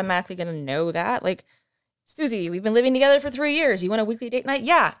isn't automatically going to know that. Susie, we've been living together for 3 years. You want a weekly date night?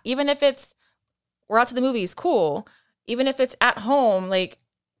 Yeah. Even if we're out to the movies, cool. Even if it's at home,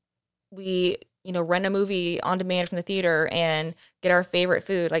 we, rent a movie on demand from the theater and get our favorite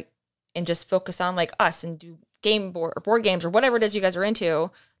food, and just focus on us and do board games or whatever it is you guys are into.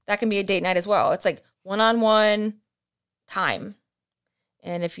 That can be a date night as well. It's one-on-one time.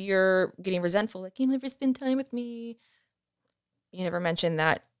 And if you're getting resentful, you never spend time with me, you never mentioned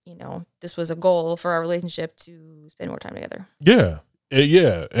that, this was a goal for our relationship to spend more time together. Yeah.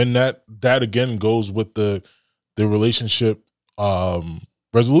 Yeah. And that again goes with the relationship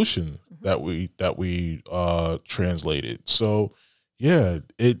resolution that we translated. So yeah,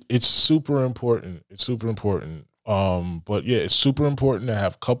 it's super important. It's super important. But yeah, it's super important to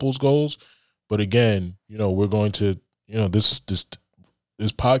have couples goals. But again, we're going to, this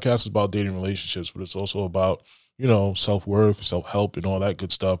podcast is about dating relationships, but it's also about, self-worth, self-help, and all that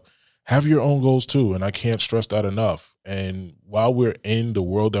good stuff. Have your own goals too. And I can't stress that enough. And while we're in the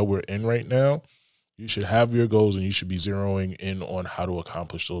world that we're in right now, you should have your goals and you should be zeroing in on how to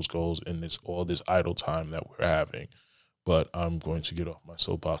accomplish those goals in all this idle time that we're having. But I'm going to get off my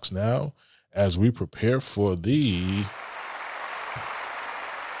soapbox now as we prepare for the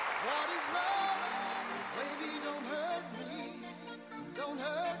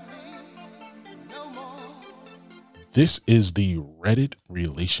This is the Reddit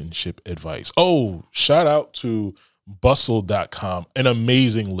relationship advice. Oh, shout out to bustle.com, an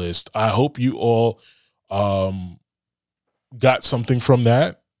amazing list. I hope you all got something from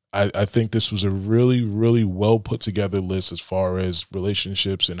that. I think this was a really, really well put together list as far as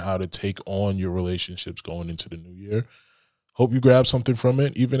relationships and how to take on your relationships going into the new year. Hope you grabbed something from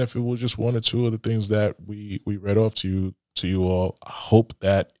it, even if it was just one or two of the things that we read off to you all. I hope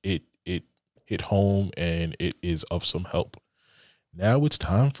that it hit home and it is of some help. Now it's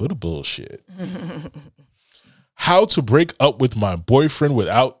time for the bullshit. How to break up with my boyfriend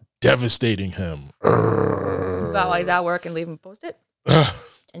without devastating him. About why he's at work and leave him post-it?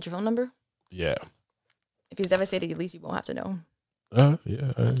 And your phone number? Yeah. If he's devastated, at least you won't have to know.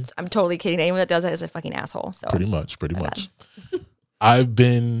 Yeah. I'm totally kidding. Anyone that does that is a fucking asshole. So pretty much. I've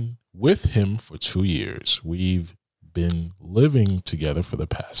been with him for 2 years. We've been living together for the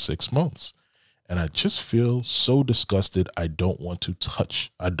past 6 months. And I just feel so disgusted. I don't want him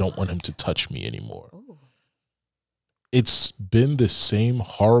to touch me anymore. Ooh. It's been the same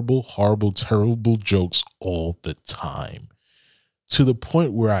horrible, terrible jokes all the time. To the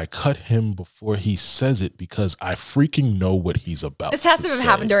point where I cut him before he says it because I freaking know what he's about. This has to have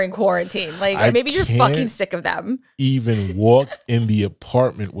happened during quarantine. Maybe you're fucking sick of them. Even walk in the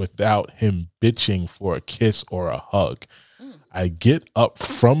apartment without him bitching for a kiss or a hug. I get up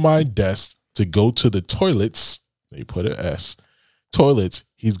from my desk to go to the toilets. They put an S. Toilets.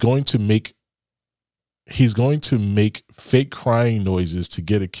 He's going to make he's going to make fake crying noises to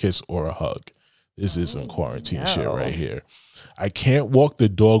get a kiss or a hug. This is some quarantine shit right here. I can't walk the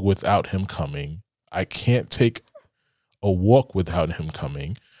dog without him coming. I can't take a walk without him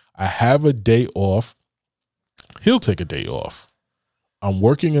coming. I have a day off. He'll take a day off. I'm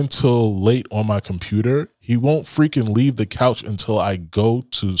working until late on my computer. He won't freaking leave the couch until I go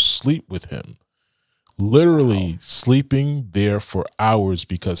to sleep with him. Literally sleeping there for hours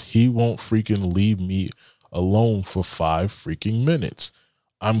because he won't freaking leave me alone for 5 freaking minutes.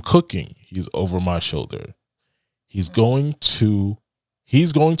 I'm cooking. He's over my shoulder. He's going to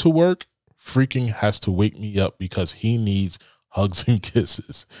work. Freaking has to wake me up because he needs hugs and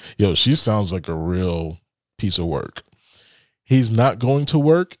kisses. Yo, she sounds like a real piece of work. He's not going to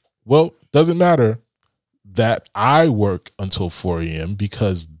work. Well, doesn't matter that I work until 4 a.m.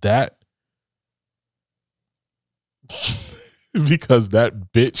 because that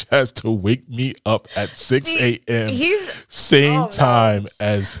bitch has to wake me up at 6 a.m. Same time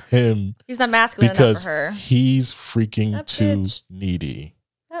as him. He's not masculine enough for her. He's freaking too needy.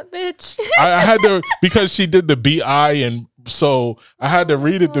 That bitch. I had to, because she did the BI, and so I had to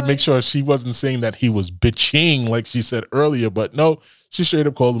read it to make sure she wasn't saying that he was bitching like she said earlier, but no, she straight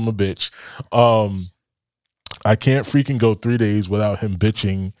up called him a bitch. I can't freaking go 3 days without him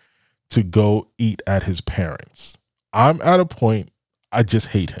bitching to go eat at his parents'. I'm at a point, I just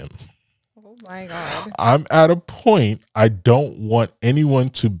hate him. Oh my God. I'm at a point, I don't want anyone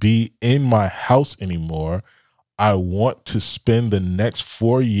to be in my house anymore. I want to spend the next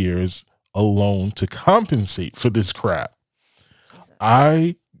 4 years alone to compensate for this crap. Jesus.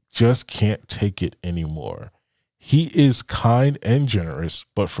 I just can't take it anymore. He is kind and generous,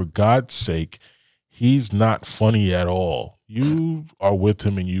 but for God's sake, he's not funny at all. You are with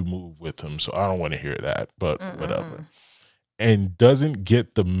him and you move with him, so I don't want to hear that, but whatever. And doesn't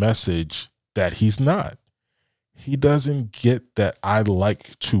get the message that he's not. He doesn't get that I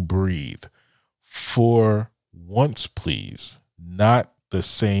like to breathe. For once, please, not the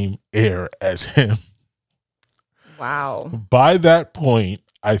same air as him. Wow. By that point,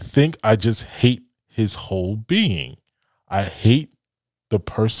 I think I just hate his whole being. I hate the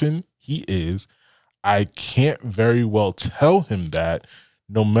person he is. I can't very well tell him that.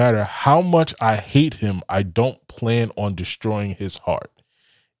 No matter how much I hate him, I don't plan on destroying his heart.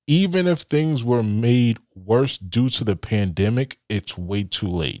 Even if things were made worse due to the pandemic, it's way too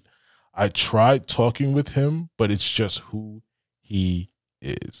late. I tried talking with him, but it's just who he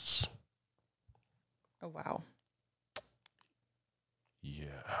is. Oh, wow. Yeah.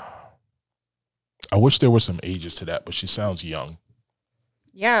 I wish there were some ages to that, but she sounds young.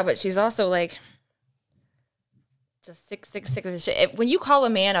 Yeah, but she's also like just sick of this shit. When you call a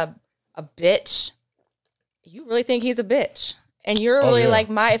man a bitch, you really think he's a bitch. And you're really like,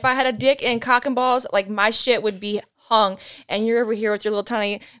 if I had a dick and cock and balls, like my shit would be hung. And you're over here with your little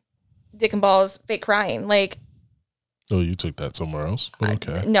tiny dick and balls fake crying. Like, oh, you took that somewhere else? But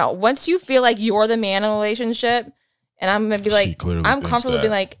okay. No, once you feel like you're the man in a relationship, and I'm gonna be like, I'm comfortable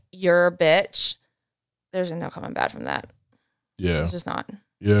being like, you're a bitch. There's no coming back from that. Yeah. It's just not.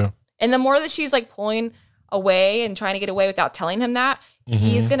 Yeah. And the more that she's like pulling away and trying to get away without telling him that,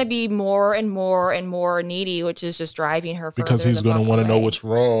 he's going to be more and more and more needy, which is just driving her further. Because he's going to want to know what's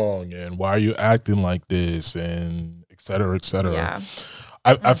wrong and why are you acting like this and et cetera, et cetera. Yeah.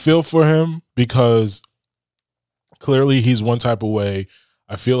 I feel for him because clearly he's one type of way.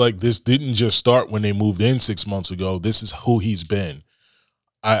 I feel like this didn't just start when they moved in 6 months ago. This is who he's been.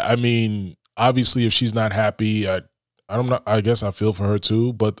 I mean, obviously, if she's not happy, I guess I feel for her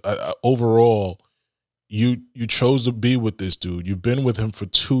too. But overall, you chose to be with this dude. You've been with him for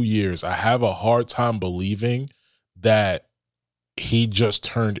 2 years. I have a hard time believing that he just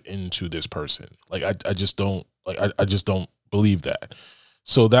turned into this person. Like I just don't believe that.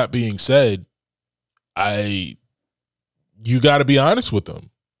 So that being said, you got to be honest with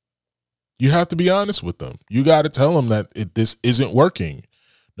them. You have to be honest with them. You got to tell them that this isn't working.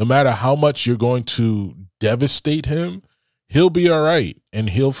 No matter how much you're going to devastate him, he'll be all right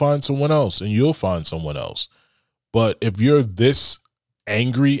and he'll find someone else and you'll find someone else. But if you're this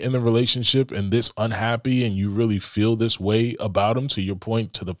angry in the relationship and this unhappy and you really feel this way about him to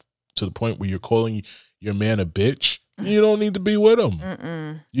the point where you're calling your man a bitch, you don't need to be with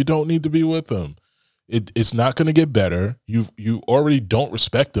him. You don't need to be with him. It's not going to get better. You already don't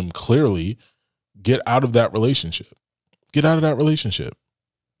respect him, clearly. Get out of that relationship. Get out of that relationship.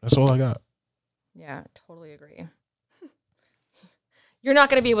 That's all I got. Yeah, totally agree. You're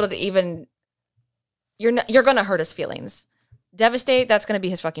not going to be able to even, you're going to hurt his feelings. Devastate, that's going to be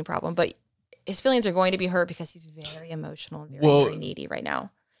his fucking problem. But his feelings are going to be hurt because he's very emotional and very needy right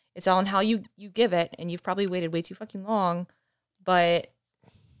now. It's all in how you give it, and you've probably waited way too fucking long, but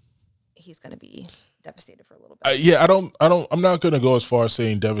he's going to be devastated for a little bit. I'm not going to go as far as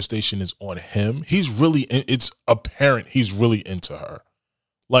saying devastation is on him. It's apparent he's really into her.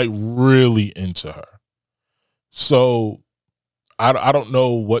 Like really into her. So I don't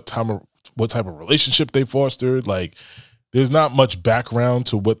know what type of relationship they fostered. Like there's not much background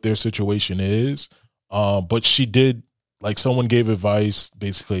to what their situation is. But she did, like, someone gave advice,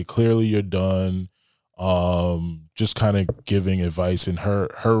 basically, clearly you're done. Just kind of giving advice, and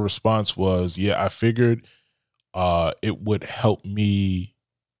her response was, yeah, I figured it would help me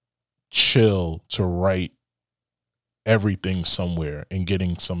chill to write everything somewhere and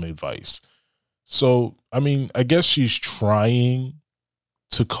getting some advice. So, I mean, I guess she's trying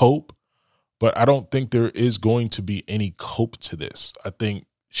to cope, but I don't think there is going to be any cope to this. I think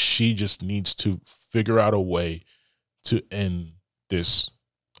she just needs to figure out a way to end this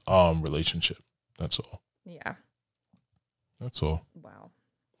relationship. That's all. Yeah. That's all. Wow.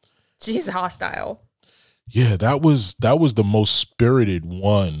 She's hostile. Yeah, that was the most spirited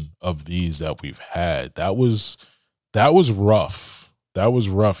one of these that we've had. That was rough. That was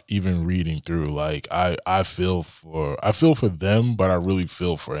rough even reading through. Like I feel for them, but I really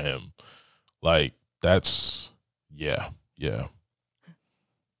feel for him. Like that's yeah.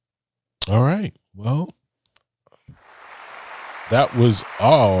 All right. Well, that was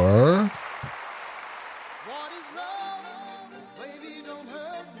our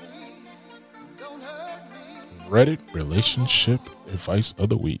Reddit relationship advice of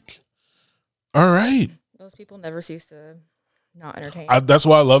the week. All right. Those people never cease to not entertain. That's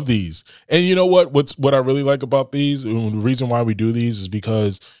why I love these. And you know what I really like about these, and the reason why we do these is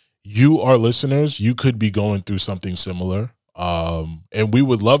because you, our listeners, you could be going through something similar. And we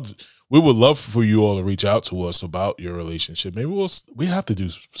would love for you all to reach out to us about your relationship. Maybe we have to do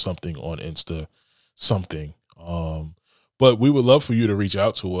something on Insta, something. But we would love for you to reach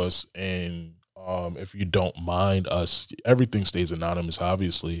out to us, and if you don't mind us, everything stays anonymous,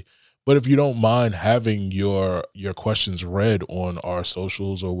 obviously. But if you don't mind having your questions read on our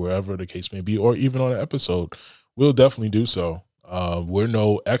socials or wherever the case may be, or even on an episode, we'll definitely do so. We're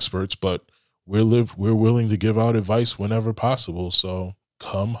no experts, but we're willing to give out advice whenever possible. So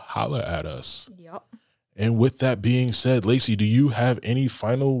come holler at us. Yep. And with that being said, Lacey, do you have any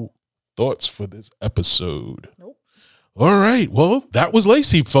final thoughts for this episode? Nope. All right. Well, that was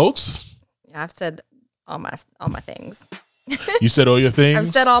Lacey, folks. Yeah, I've said all my things. You said all your things?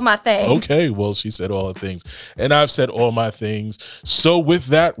 I've said all my things. Okay, well, she said all her things. And I've said all my things. So with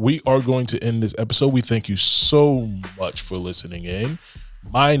that, we are going to end this episode. We thank you so much for listening in.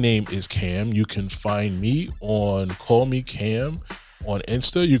 My name is Cam. You can find me on Call Me Cam on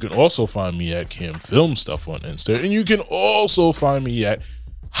Insta. You can also find me at Cam Film Stuff on Insta. And you can also find me at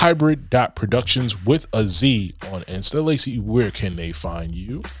hybrid.productions with a Z on Insta. Lacey, where can they find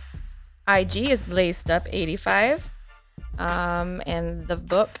you? IG is Laced Up 85. And the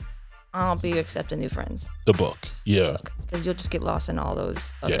book, I'll be accepting new friends. The book, yeah. Because you'll just get lost in all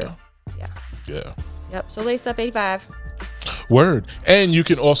those other, yeah. Yep, so Laced Up 85. Word. And you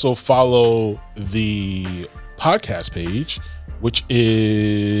can also follow the podcast page, which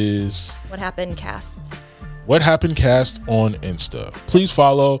is What Happened Cast. What Happened Cast on Insta. Please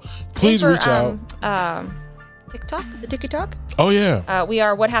follow. Please reach out. The TikTok. Oh yeah. We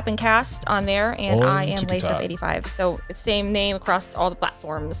are What Happened Cast on there, and I am TikTok. Laced Up 85. So it's same name across all the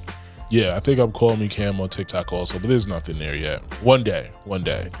platforms. Yeah, I think I'm Calling Me Cam on TikTok also, but there's nothing there yet. One day.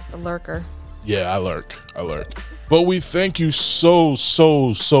 It's just a lurker. Yeah, I lurk. But we thank you so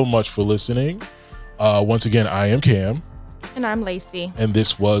much for listening. Once again, I am Cam. And I'm Lacey. And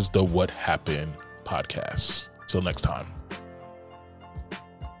this was the What Happened podcast. Till next time.